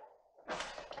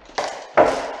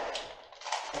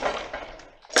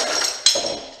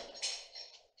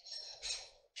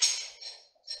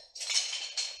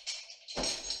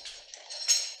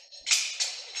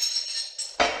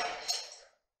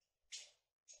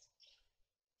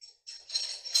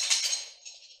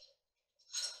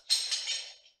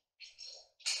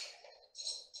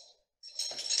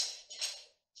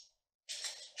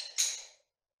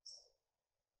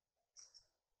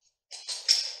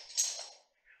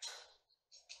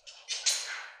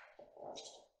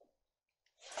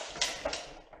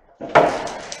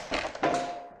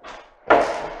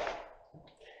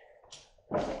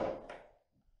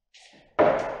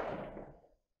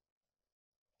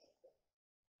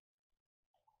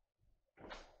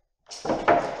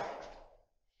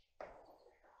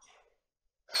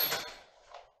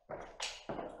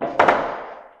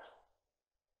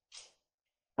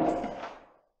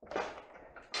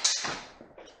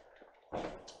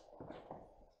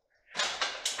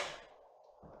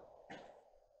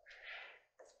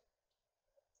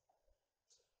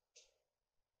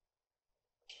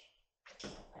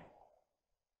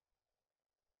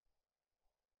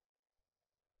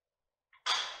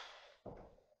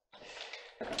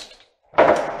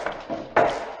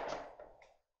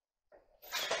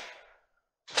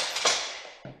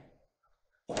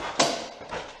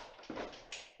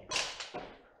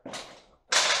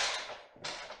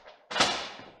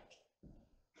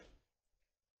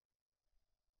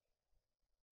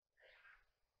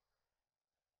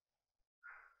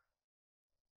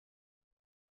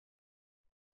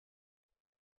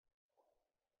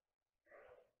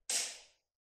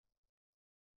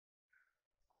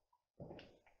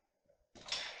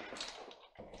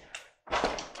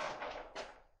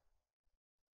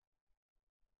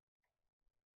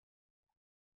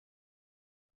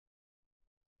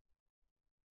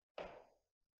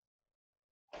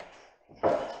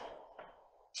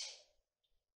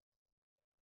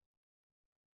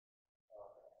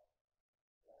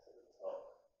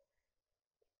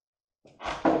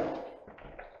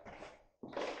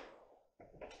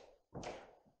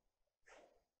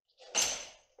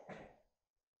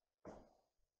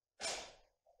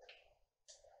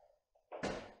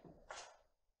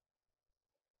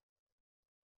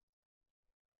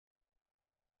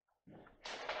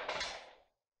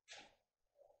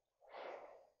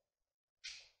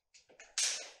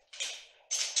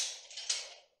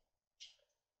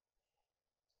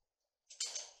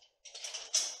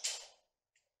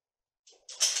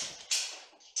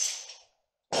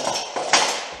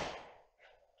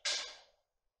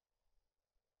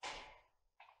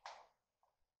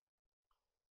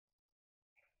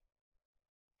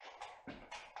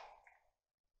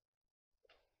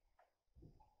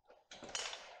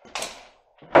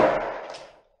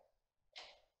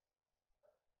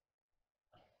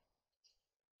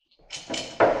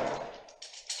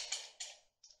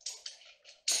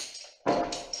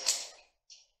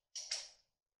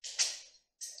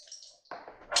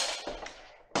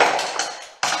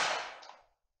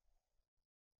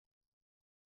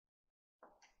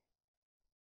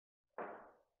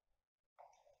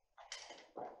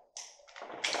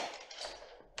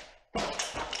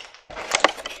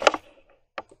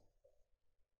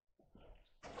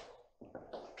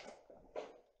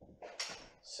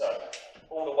 So,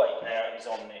 all the weight now is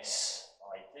on this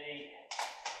ID,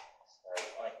 so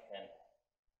I can,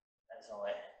 as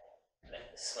I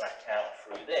let the slack out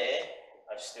through there,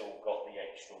 I've still got the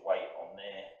extra weight on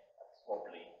there. I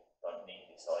probably don't need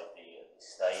this ID at this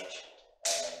stage.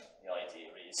 The idea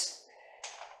is,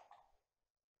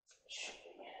 it should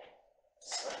be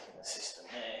slack in the system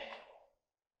there.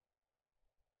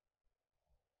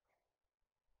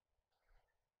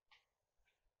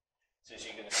 So as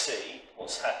you're going to see,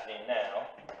 what's happening now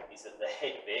is that the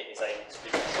head bit is able to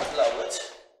be lowered,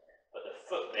 but the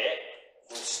foot bit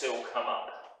will still come up.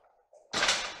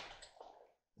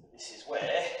 So this is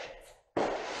where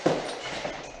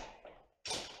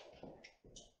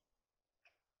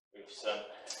with some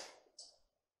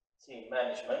team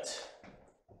management,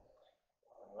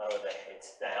 I'll lower the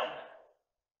heads down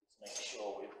to make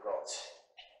sure we've got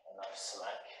enough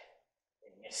slack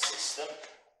in this system.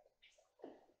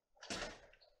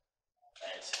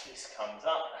 As this comes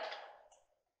up,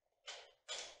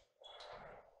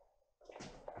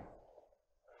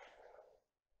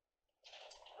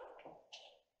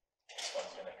 this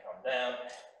one's going to come down,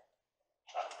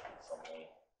 up something.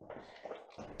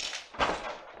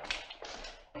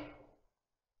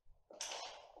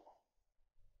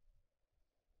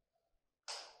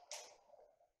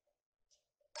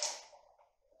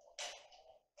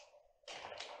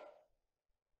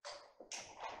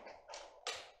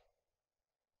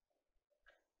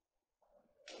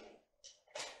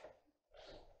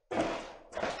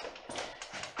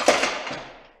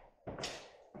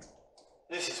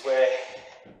 This is where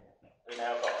we've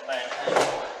now got a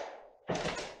manhandle,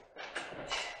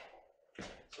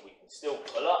 so we can still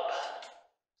pull up.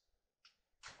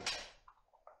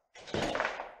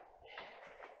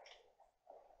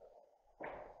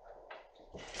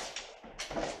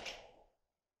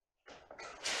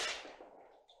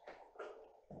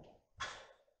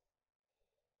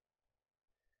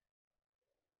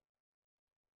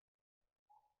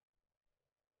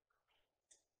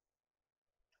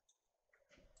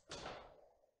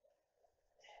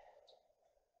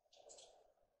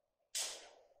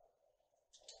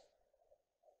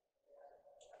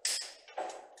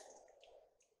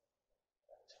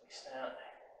 Twist out.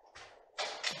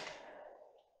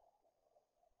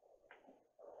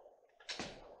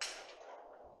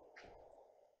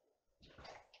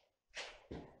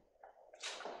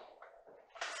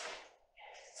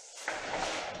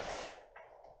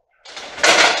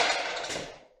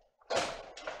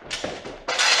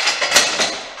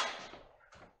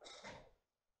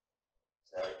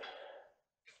 So,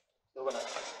 we're going to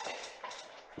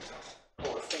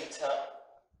pull the feet up,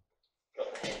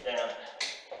 got the head down,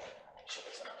 make sure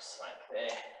there's enough slack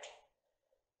there.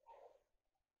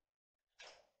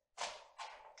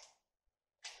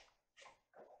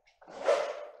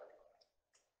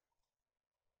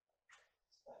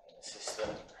 Slack in the system.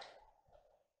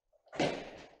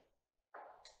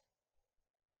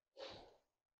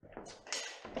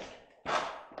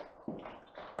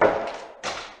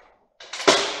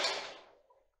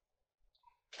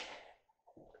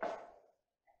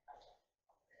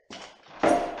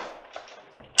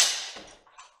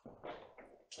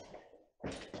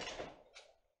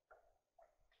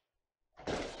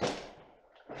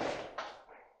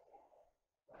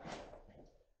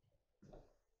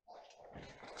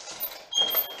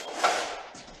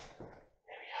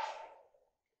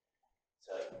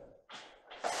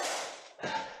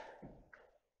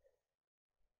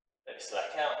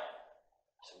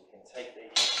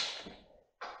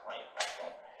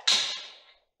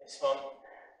 this one,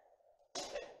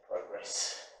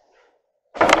 progress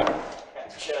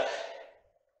capture,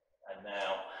 and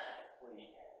now we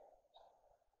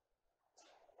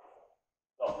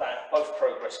got that, both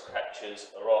progress captures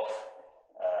are off.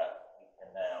 We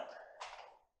can now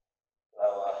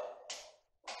lower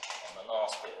on the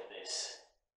last bit of this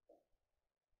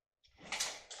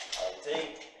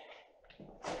ID,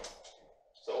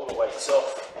 so all the weight's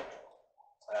off.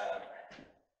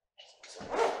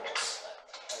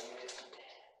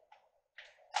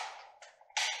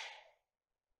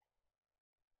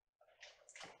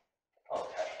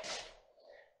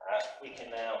 We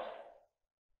can now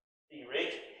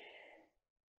de-rig.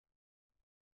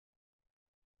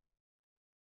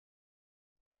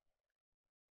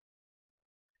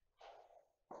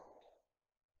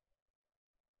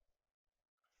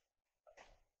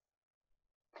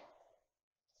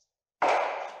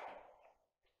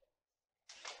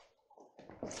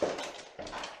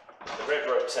 The red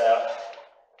rope's out,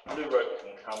 blue rope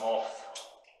can come off,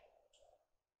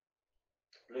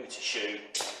 blue to shoe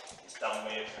is done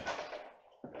with.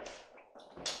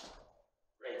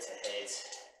 Red to head.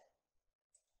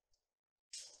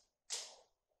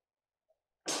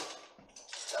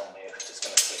 Tell me if just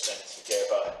going to put them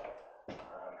together.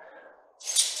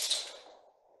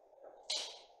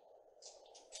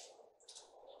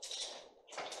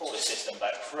 Pull the system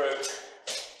back through,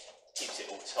 keeps it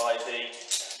all tidy.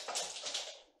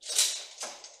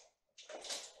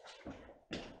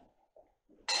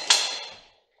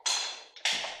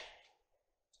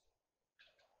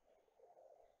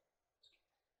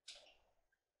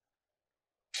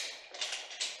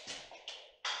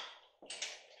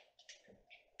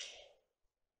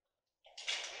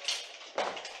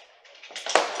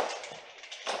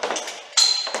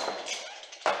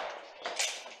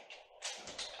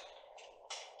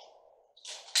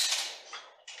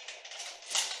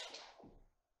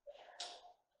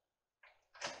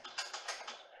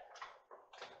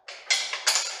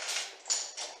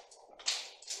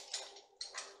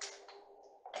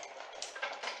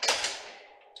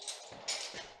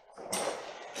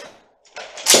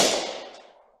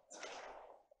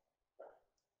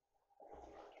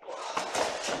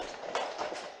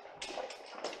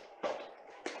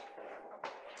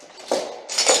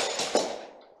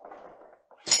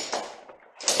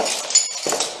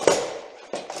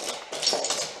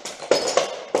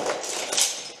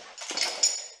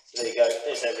 There you go,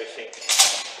 there's everything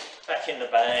back in the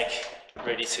bag,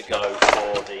 ready to go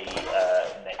for the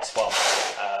next one.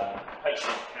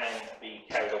 Patient can be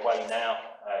carried away now,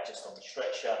 just on the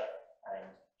stretcher, and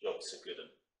jobs are good.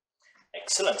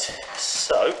 Excellent.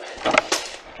 So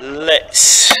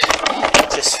let's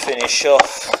just finish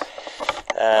off.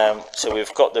 So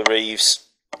we've got the Reeves.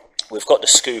 We've got the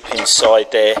scoop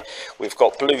inside there, we've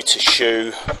got blue to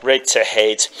shoe, red to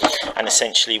head, and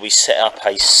essentially we set up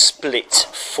a split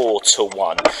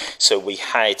 4-to-1. So we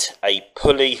had a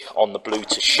pulley on the blue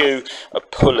to shoe, a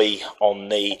pulley on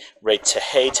the red to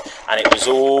head, and it was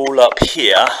all up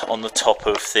here on the top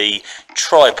of the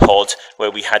tripod where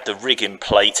we had the rigging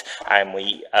plate, and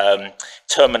we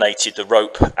terminated the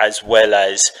rope, as well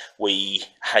as we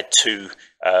had two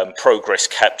progress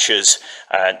captures,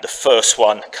 the first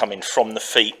one coming from the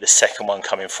feet, the second one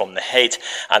coming from the head,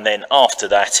 and then after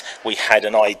that we had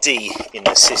an ID in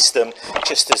the system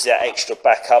just as that extra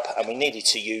backup, and we needed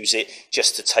to use it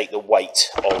just to take the weight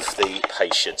of the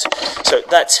patient. So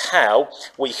that's how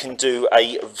we can do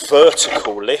a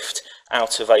vertical lift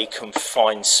out of a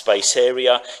confined space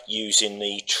area using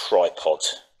the tripod.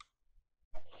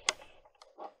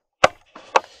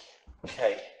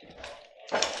 Okay.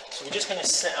 So we're just going to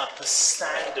set up a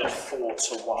standard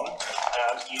 4-to-1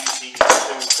 using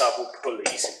two double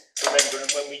pulleys. Remember,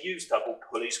 when we use double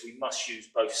pulleys, we must use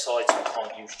both sides. We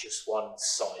can't use just one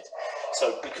side.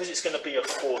 So because it's going to be a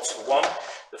 4-to-1,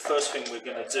 the first thing we're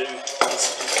going to do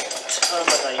is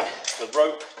terminate the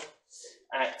rope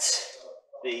at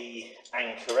the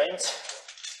anchor end.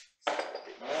 A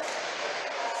bit more.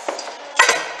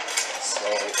 So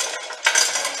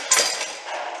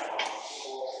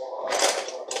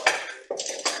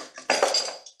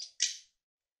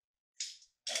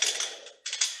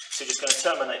we're just going to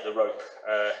terminate the rope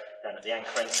down at the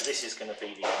anchor end. So this is going to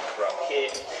be the anchor up here.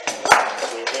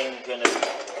 And we're then going to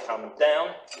come down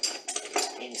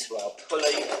into our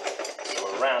pulley,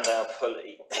 or around our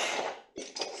pulley.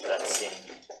 So that's in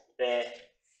there.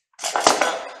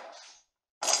 Up.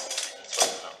 Let's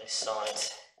open up this side.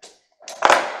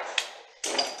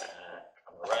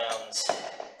 Come around. So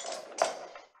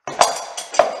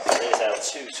there's our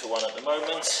 2-to-1 at the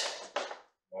moment.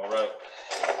 More rope.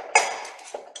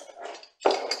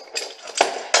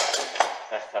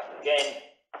 Back up again,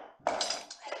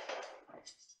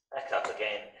 back up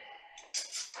again,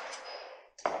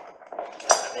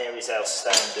 and there is our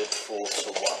standard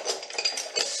 4-to-1.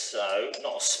 So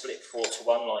not a split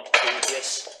 4-to-1 like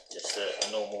previous, just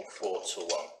a normal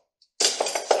 4-to-1.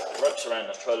 So the ropes around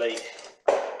the pulley.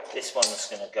 This one's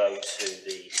going to go to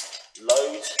the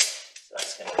load, so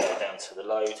that's going to go down to the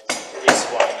load. This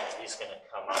one is going to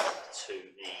come up to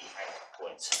the anchor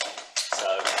point.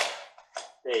 So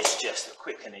there's just a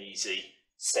quick and easy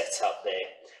setup there.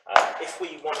 If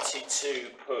we wanted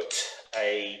to put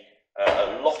a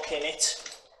lock in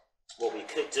it, what we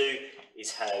could do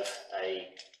is have a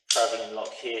travelling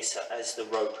lock here, so as the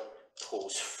rope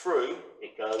pulls through,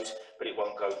 it goes, but it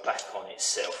won't go back on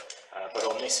itself. But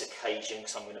on this occasion,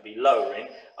 because I'm going to be lowering,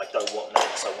 I don't want that,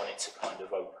 because I want it to kind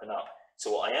of open up.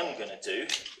 So what I am going to do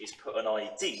is put an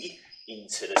ID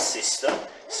into the system,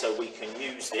 so we can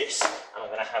use this, and I'm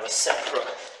going to have a separate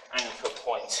anchor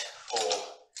point for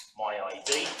my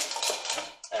ID.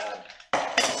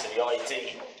 So the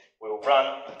ID will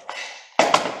run.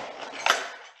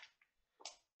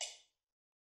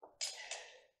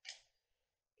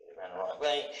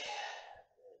 Way.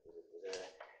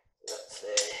 That's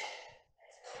there.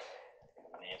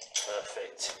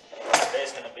 Perfect.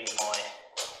 There's going to be my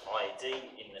ID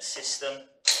in the system.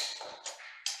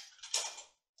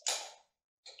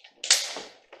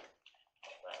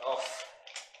 That off.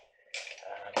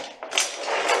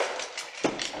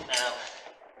 Now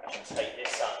I can take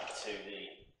this up to the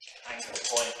anchor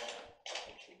point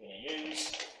which we're going to use.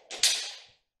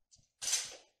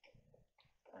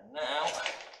 And now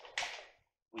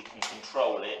we can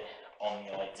control it on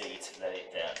the ID to let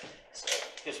it down. So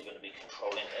because we're going to be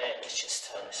controlling it, let's just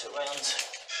turn this around.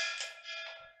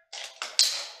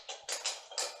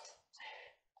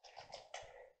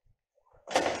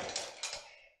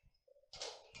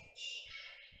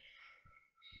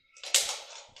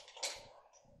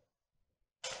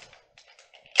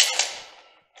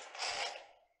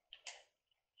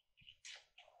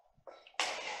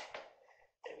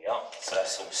 There we are, so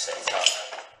that's all set up.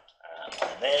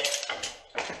 There,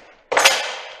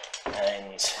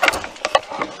 and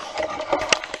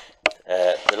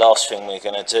the last thing we're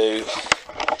going to do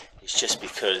is, just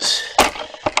because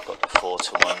I've got the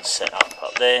 4-to-1 set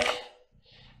up there,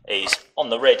 is on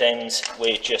the red ends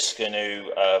we're just going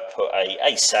to put a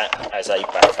ASAP as a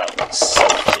backup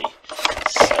safety.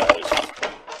 So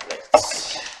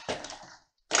let's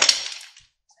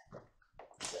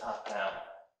set up our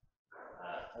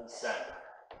ASAP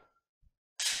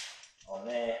on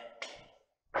there.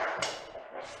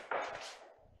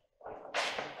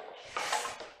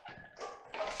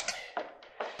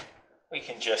 We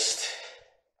can just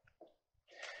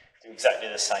do exactly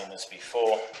the same as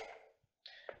before.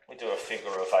 We do a figure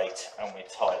of 8 and we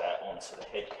tie that onto the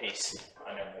headpiece,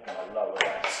 and then we're going to lower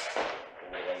that all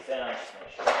the way down. Just make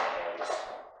sure it goes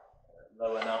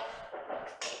low enough.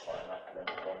 Quite enough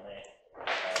length on there.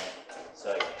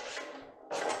 So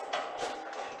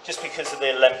just because of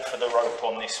the length of the rope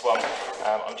on this one,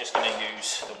 I'm just going to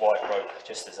use the white rope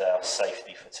just as our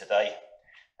safety for today,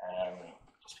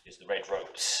 just because the red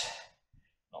rope's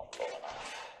not long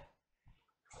enough.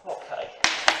 Okay,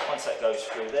 once that goes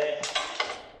through there,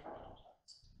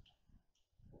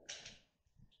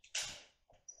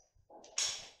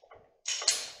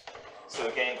 so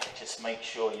again, just make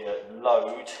sure your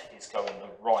load is going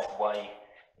the right way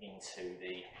into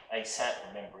the ASAP,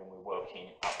 remembering we're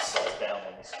working upside down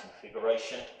in this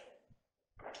configuration.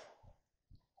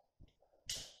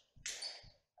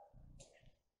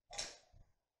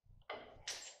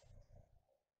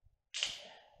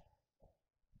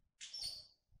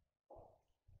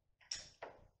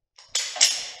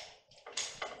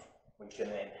 We can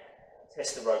then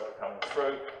test the rope coming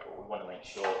through, but we want to make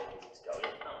sure it's going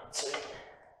up to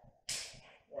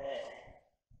there,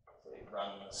 so it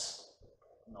runs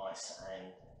nice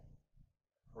and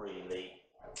freely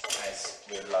as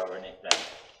we're lowering it down.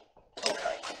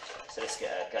 Okay, so let's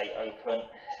get our gate open.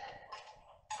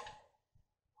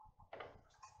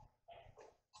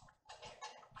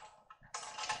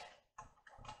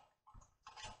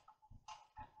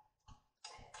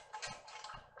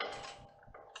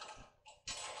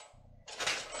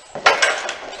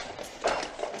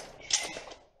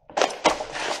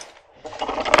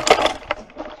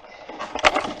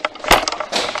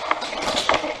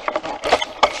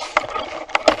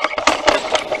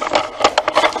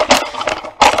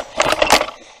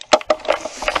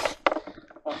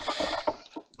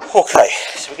 Okay,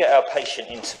 so we get our patient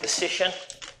into position.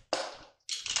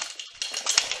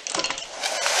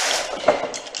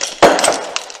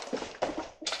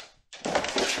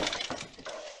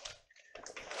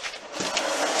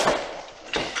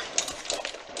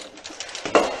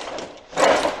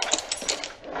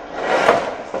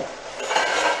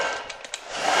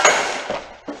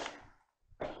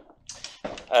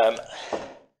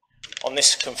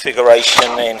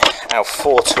 configuration, then our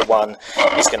 4-to-1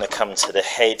 is going to come to the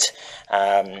head,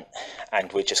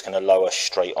 and we're just going to lower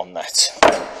straight on that.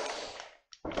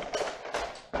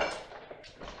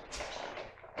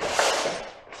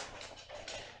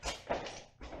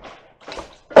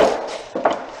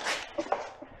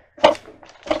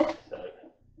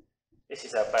 This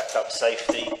is our backup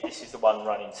safety. This is the one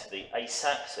running to the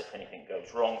ASAP, so if anything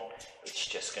goes wrong, it's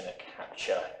just going to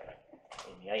capture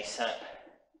in the ASAP.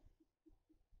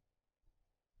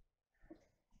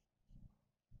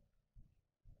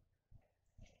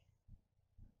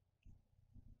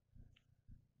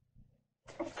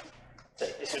 So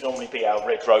this would normally be our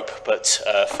red rope, but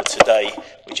for today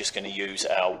we're just going to use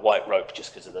our white rope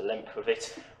just because of the length of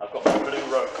it. I've got my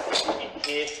blue rope in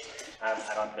here, and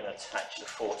I'm going to attach the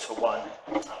 4-to-1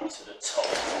 up to the top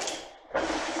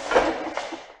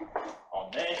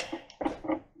on there.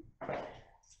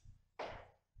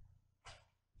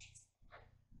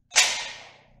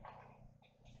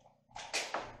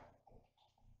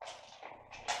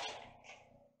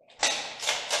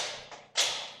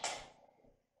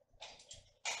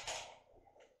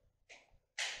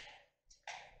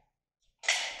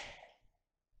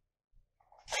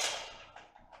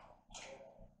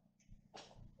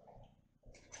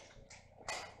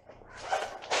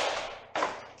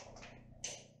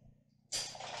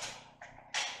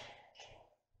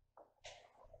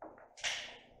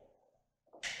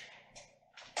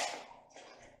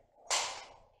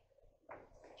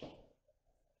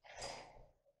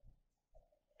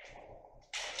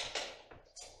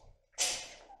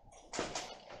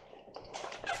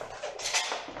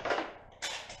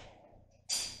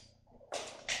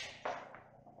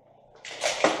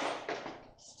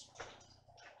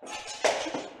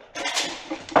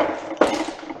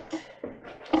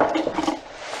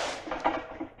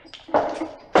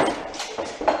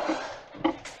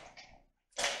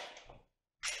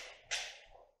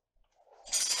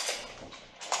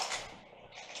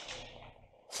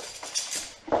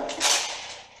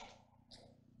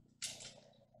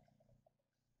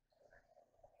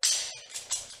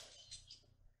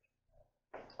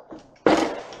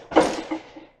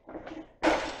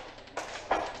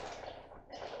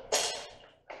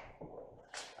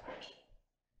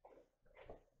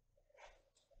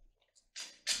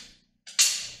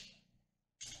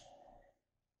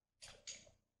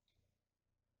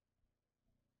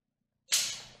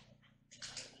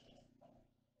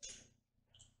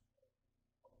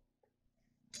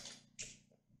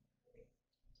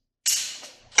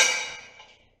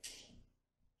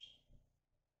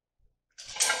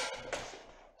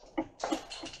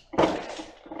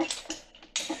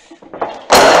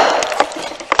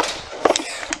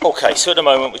 Okay, so at the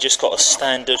moment we've just got a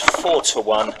standard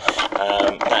 4-to-1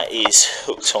 that is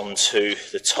hooked onto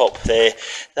the top there.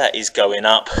 That is going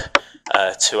up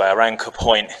to our anchor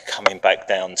point, coming back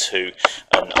down to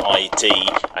an ID,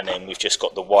 and then we've just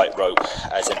got the white rope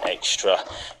as an extra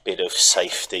bit of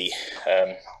safety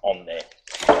on there.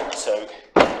 So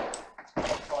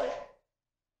if I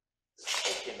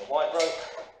take in the white rope,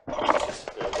 just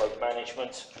a bit of rope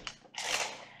management,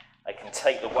 I can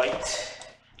take the weight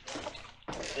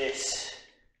with this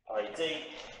ID,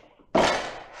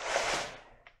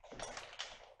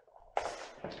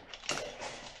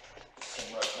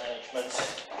 some rope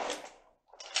management.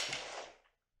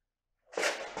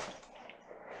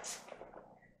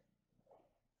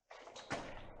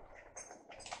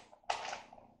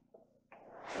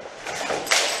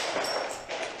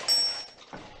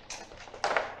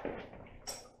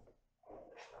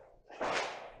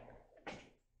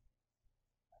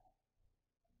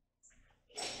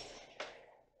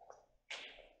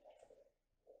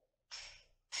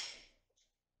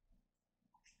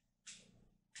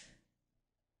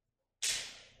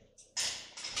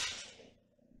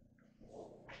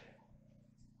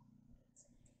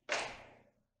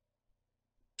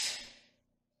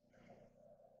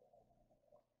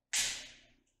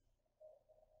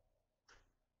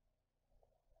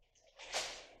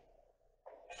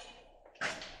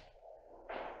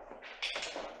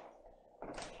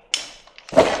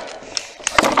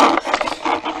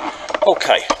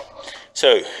 Okay,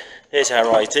 so there's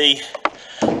our ID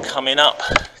coming up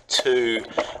to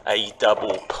a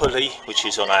double pulley which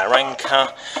is on our anchor.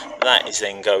 That is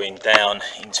then going down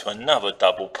into another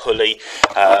double pulley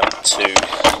to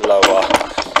lower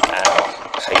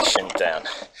our patient down.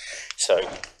 So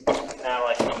now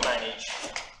I can manage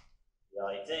the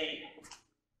ID,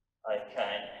 I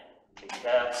can lead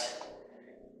out,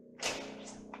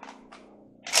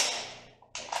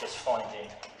 just finding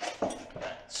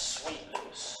that sweet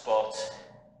little spot.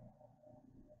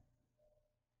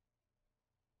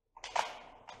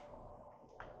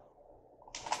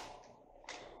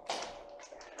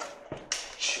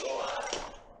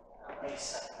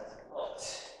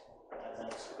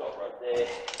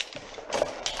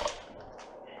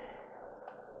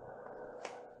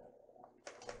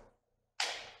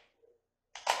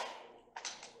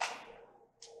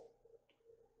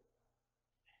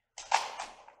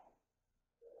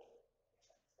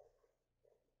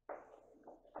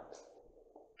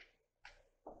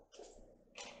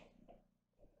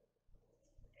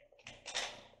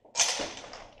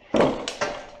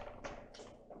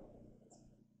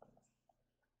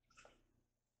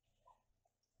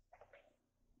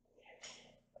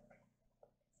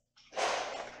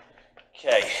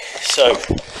 So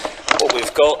what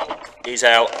we've got is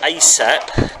our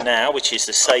ASAP now, which is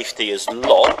the safety is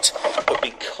locked, but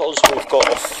because we've got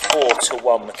a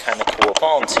 4-to-1 mechanical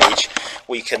advantage,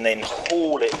 we can then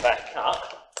haul it back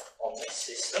up on this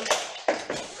system,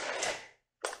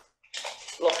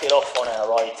 lock it off on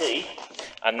our ID,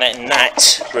 and then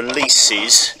that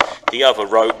releases the other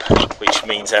rope, which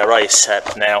means our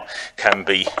ASAP now can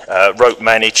be rope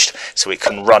managed, so it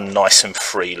can run nice and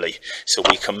freely. So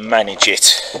we can manage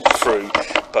it through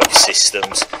both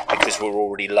systems because we're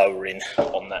already lowering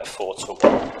on that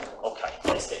 4-to-1. Okay,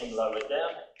 let's get him lowered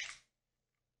down.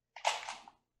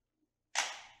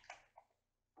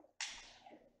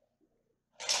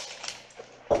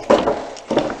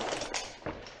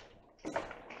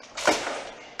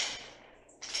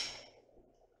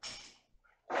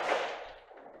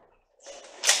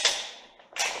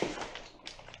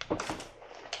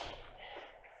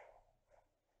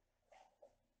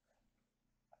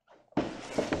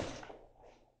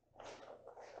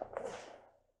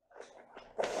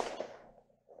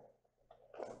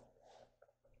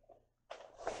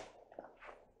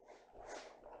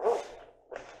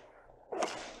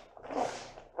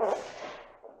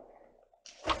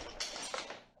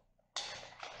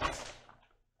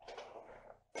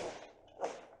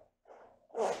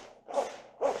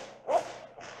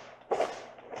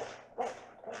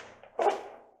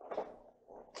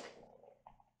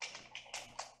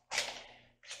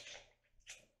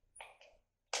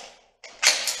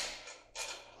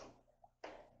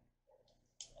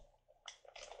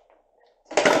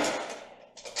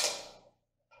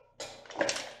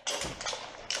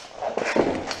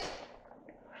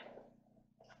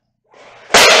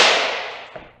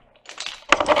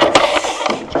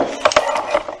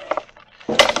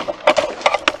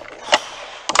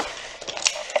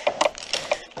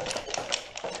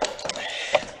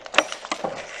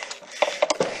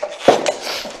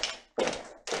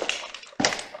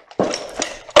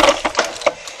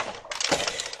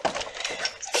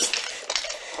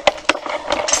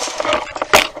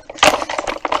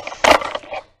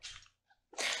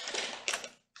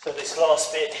 So this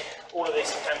last bit, all of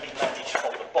this can be managed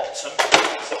from the bottom.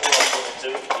 So all I'm going to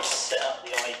do is set up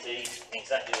the ID in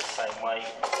exactly the same way.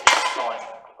 This time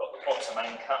we've got the bottom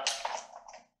anchor.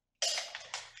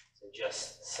 So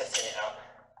just setting it up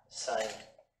the same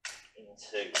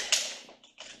into.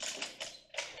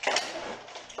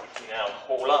 We now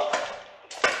haul up.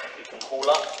 We can haul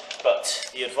up,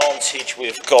 but the advantage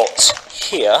we've got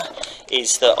here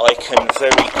is that I can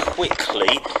very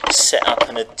quickly set up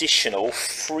an additional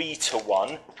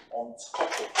 3-to-1 on top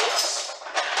of this.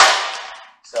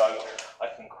 So I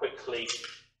can quickly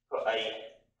put a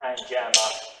hand jammer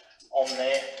on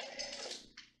there,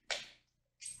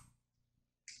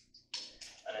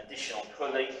 an additional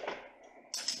pulley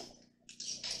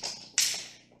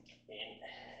in.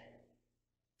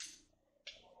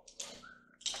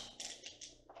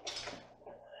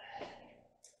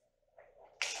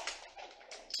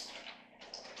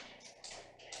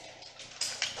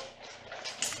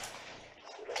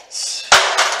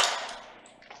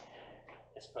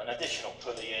 Put an additional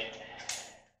pulley in,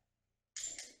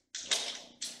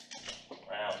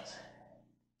 round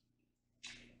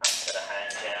back to the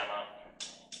hand jammer,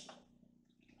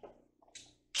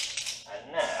 and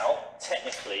now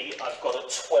technically I've got a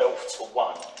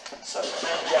 12-to-1. So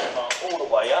hand jammer all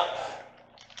the way up.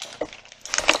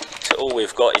 So all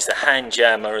we've got is the hand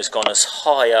jammer has gone as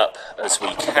high up as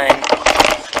we can.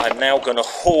 I'm now going to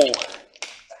haul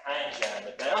the hand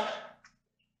jammer down.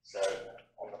 So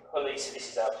so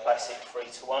this is our classic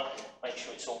 3-to-1. Make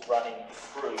sure it's all running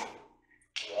through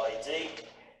the ID.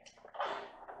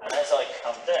 And as I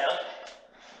come down,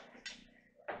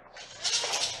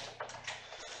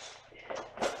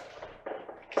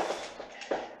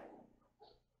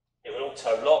 it will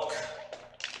auto lock.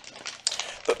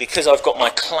 But because I've got my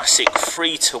classic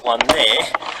 3-to-1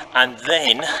 there, and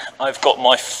then I've got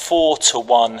my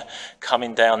 4-to-1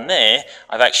 coming down there,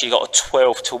 I've actually got a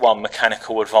 12-to-1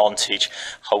 mechanical advantage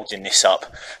holding this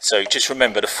up. So just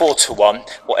remember the 4-to-1,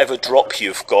 whatever drop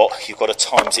you've got to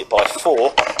times it by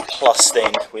 4, plus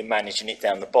then we're managing it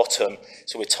down the bottom,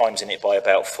 so we're timesing it by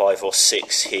about 5 or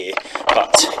 6 here.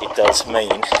 But it does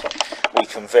mean we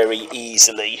can very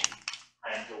easily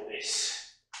handle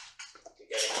this to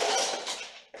get it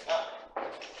up.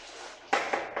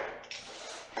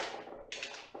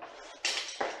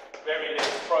 Very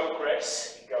little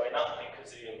progress in going up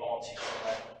because of the advantage of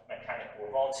the mechanical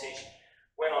advantage.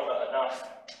 When I'm at enough,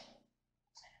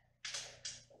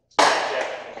 the jack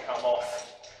can come off.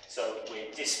 So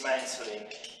we're dismantling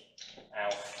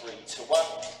our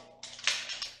 3-to-1.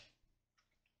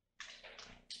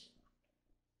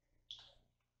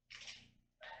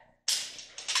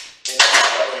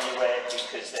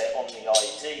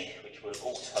 ID, which will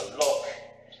auto lock,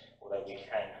 although we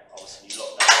can obviously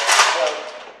lock that as well.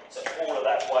 So all of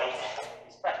that weight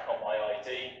is back on my ID,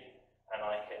 and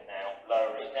I can now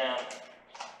lower it down.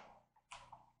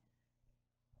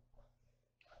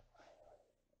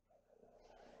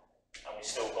 And we've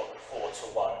still got the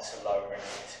 4-to-1, so lowering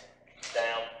it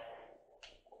down.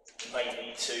 You may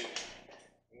need to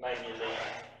manually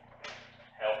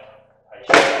help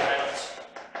patient out.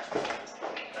 We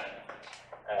can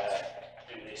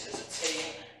do this as a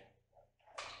team.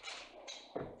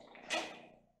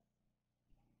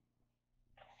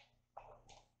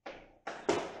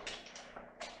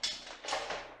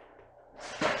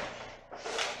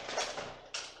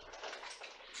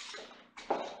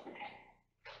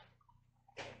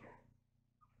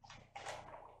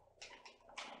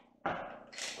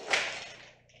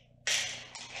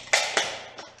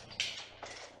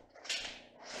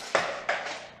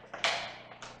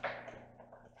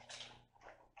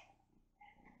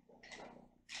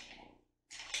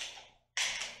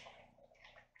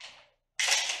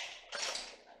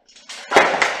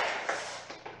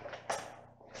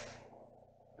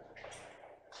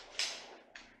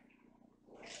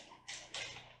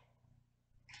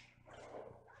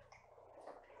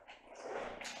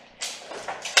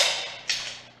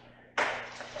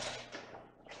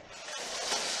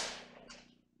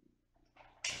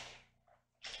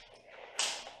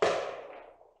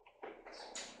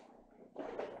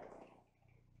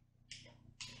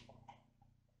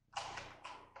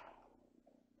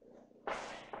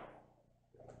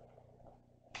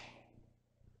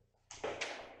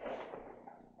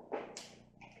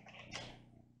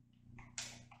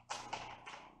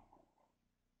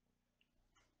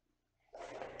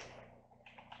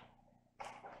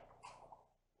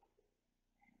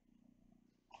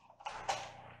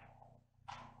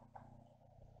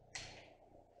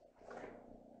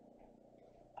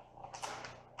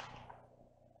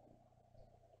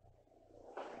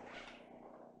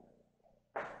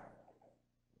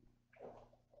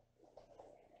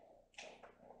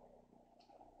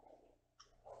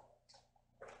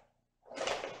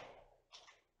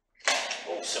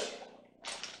 Awesome.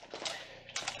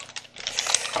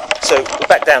 So we're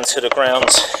back down to the ground.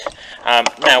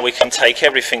 Now we can take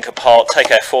everything apart,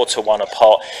 take our 4-to-1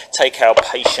 apart, take our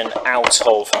patient out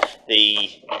of the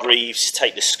Reeves,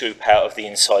 take the scoop out of the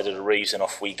inside of the Reeves, and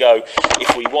off we go.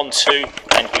 If we want to,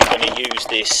 and we're going to use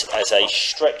this as a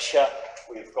stretcher,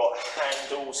 we've got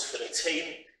handles for the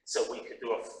team, so we could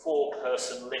do a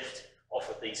 4-person lift off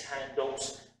of these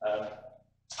handles.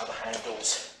 Other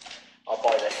handles are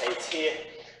by the head here,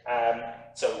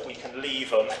 so we can leave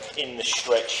them in the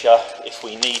stretcher if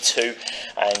we need to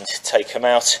and take them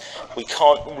out. We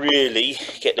can't really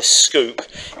get the scoop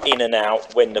in and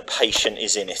out when the patient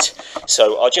is in it,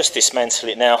 so I'll just dismantle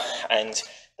it now, and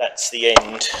that's the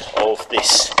end of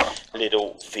this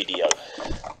little video.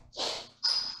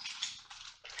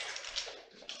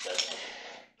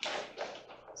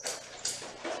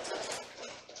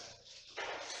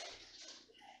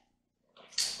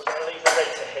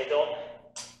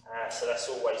 So that's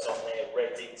always on there,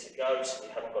 ready to go, so we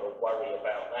haven't got to worry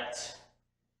about that.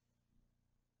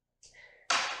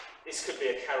 This could be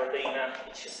a carabiner,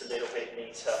 it's just a little bit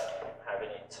neater having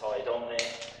it tied on there.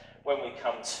 When we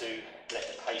come to let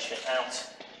the patient out,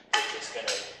 we're just going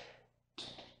to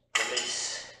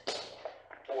release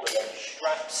all of those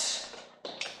straps. The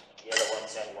yellow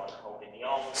one's the only one holding the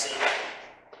arms in.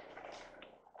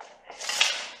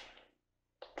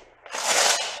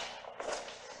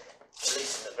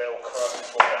 Releasing the Velcro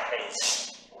for the head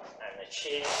and the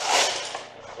chin,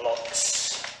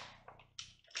 blocks.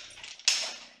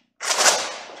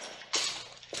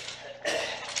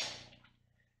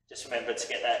 Just remember to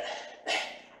get that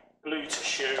glue to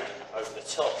shoe over the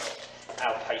top.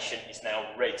 Our patient is now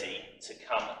ready to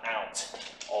come out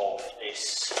of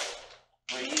this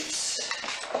Reeves.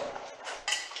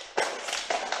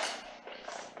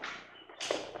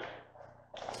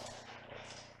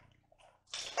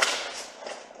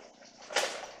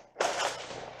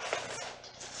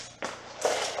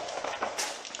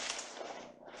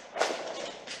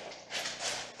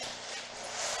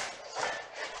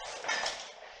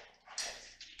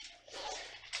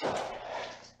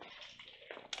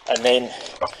 And then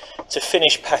to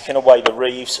finish packing away the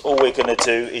Reeves, all we're going to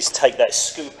do is take that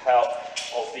scoop out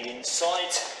of the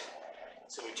inside.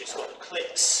 So we've just got the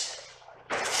clips.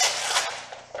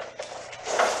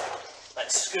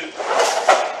 That scoop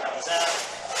comes out.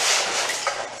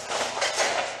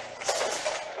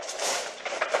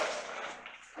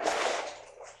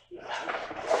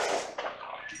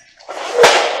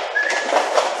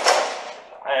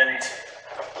 And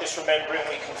just remembering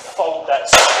we can fold that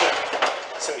scoop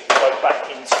so it can go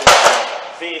back into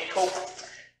the vehicle.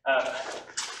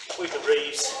 With the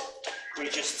Reeves, we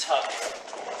just tuck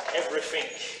everything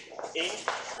in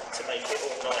to make it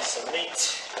all nice and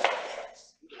neat.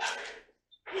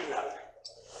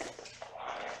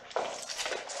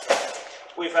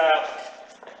 With our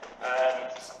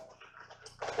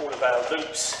all of our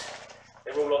loops,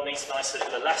 they're all on these nice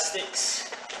little elastics,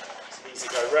 so these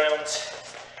go round.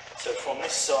 So from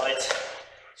this side,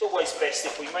 it's always best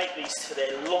if we make these to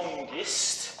their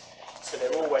longest, so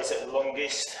they're always at the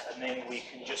longest, and then we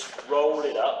can just roll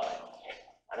it up.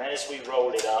 And as we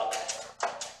roll it up,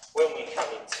 when we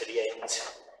come into the end,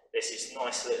 there's this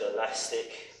nice little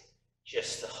elastic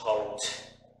just to hold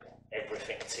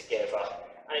everything together.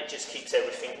 And it just keeps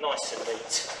everything nice and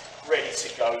neat, ready to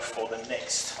go for the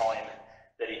next time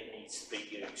that it needs to be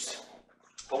used.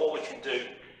 But what we can do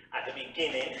at the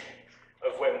beginning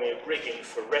of when we're rigging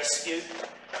for rescue,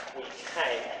 we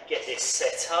can get this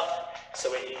set up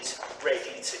so it is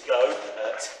ready to go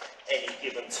at any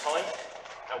given time,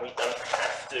 and we don't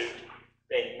have to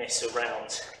then mess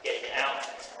around getting it out,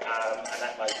 and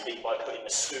that may be by putting the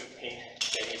scoop in,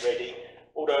 getting it ready.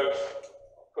 Although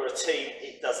for a team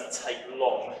it doesn't take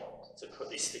long to put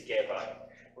this together,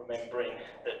 remembering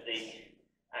that the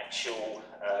actual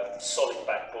solid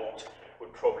backboard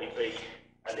would probably be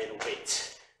a little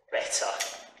bit better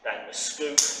than the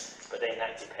scoop, but then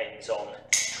that depends on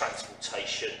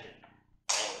transportation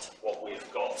and what we've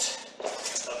got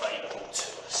available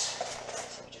to us.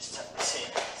 So we just tap this in,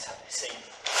 get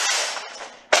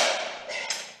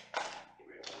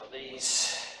rid of all of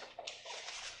these.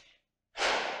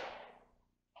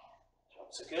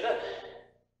 Jobs are good.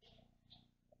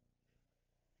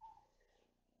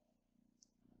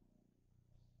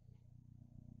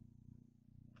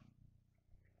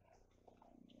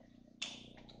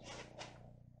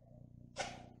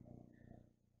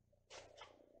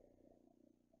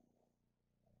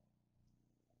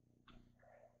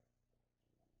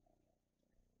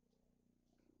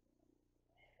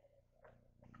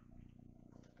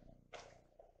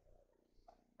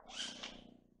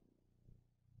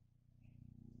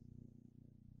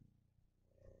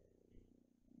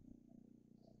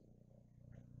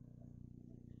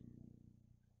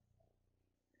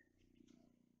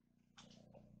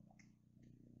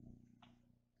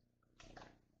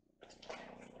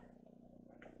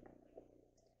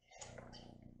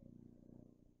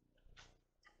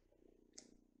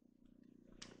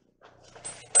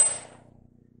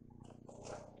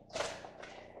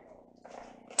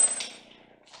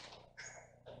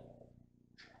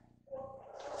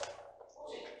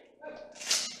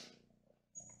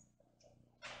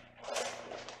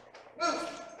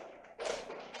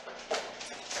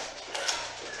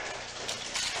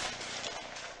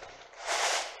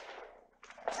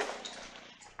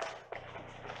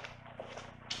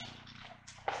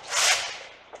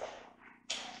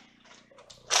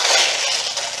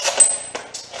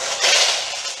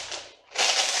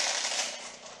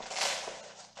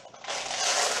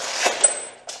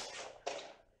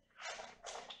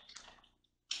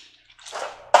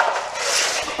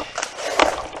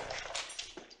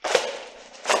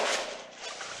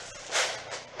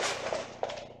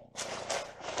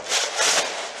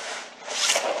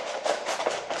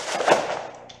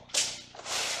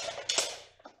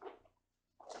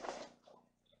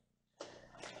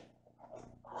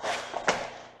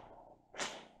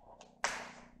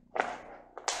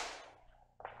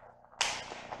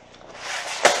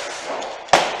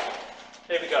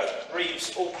 There we go,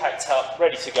 Reeves all packed up,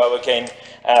 ready to go again,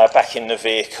 back in the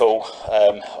vehicle.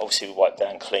 Obviously we wiped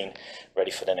down clean,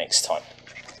 ready for the next time.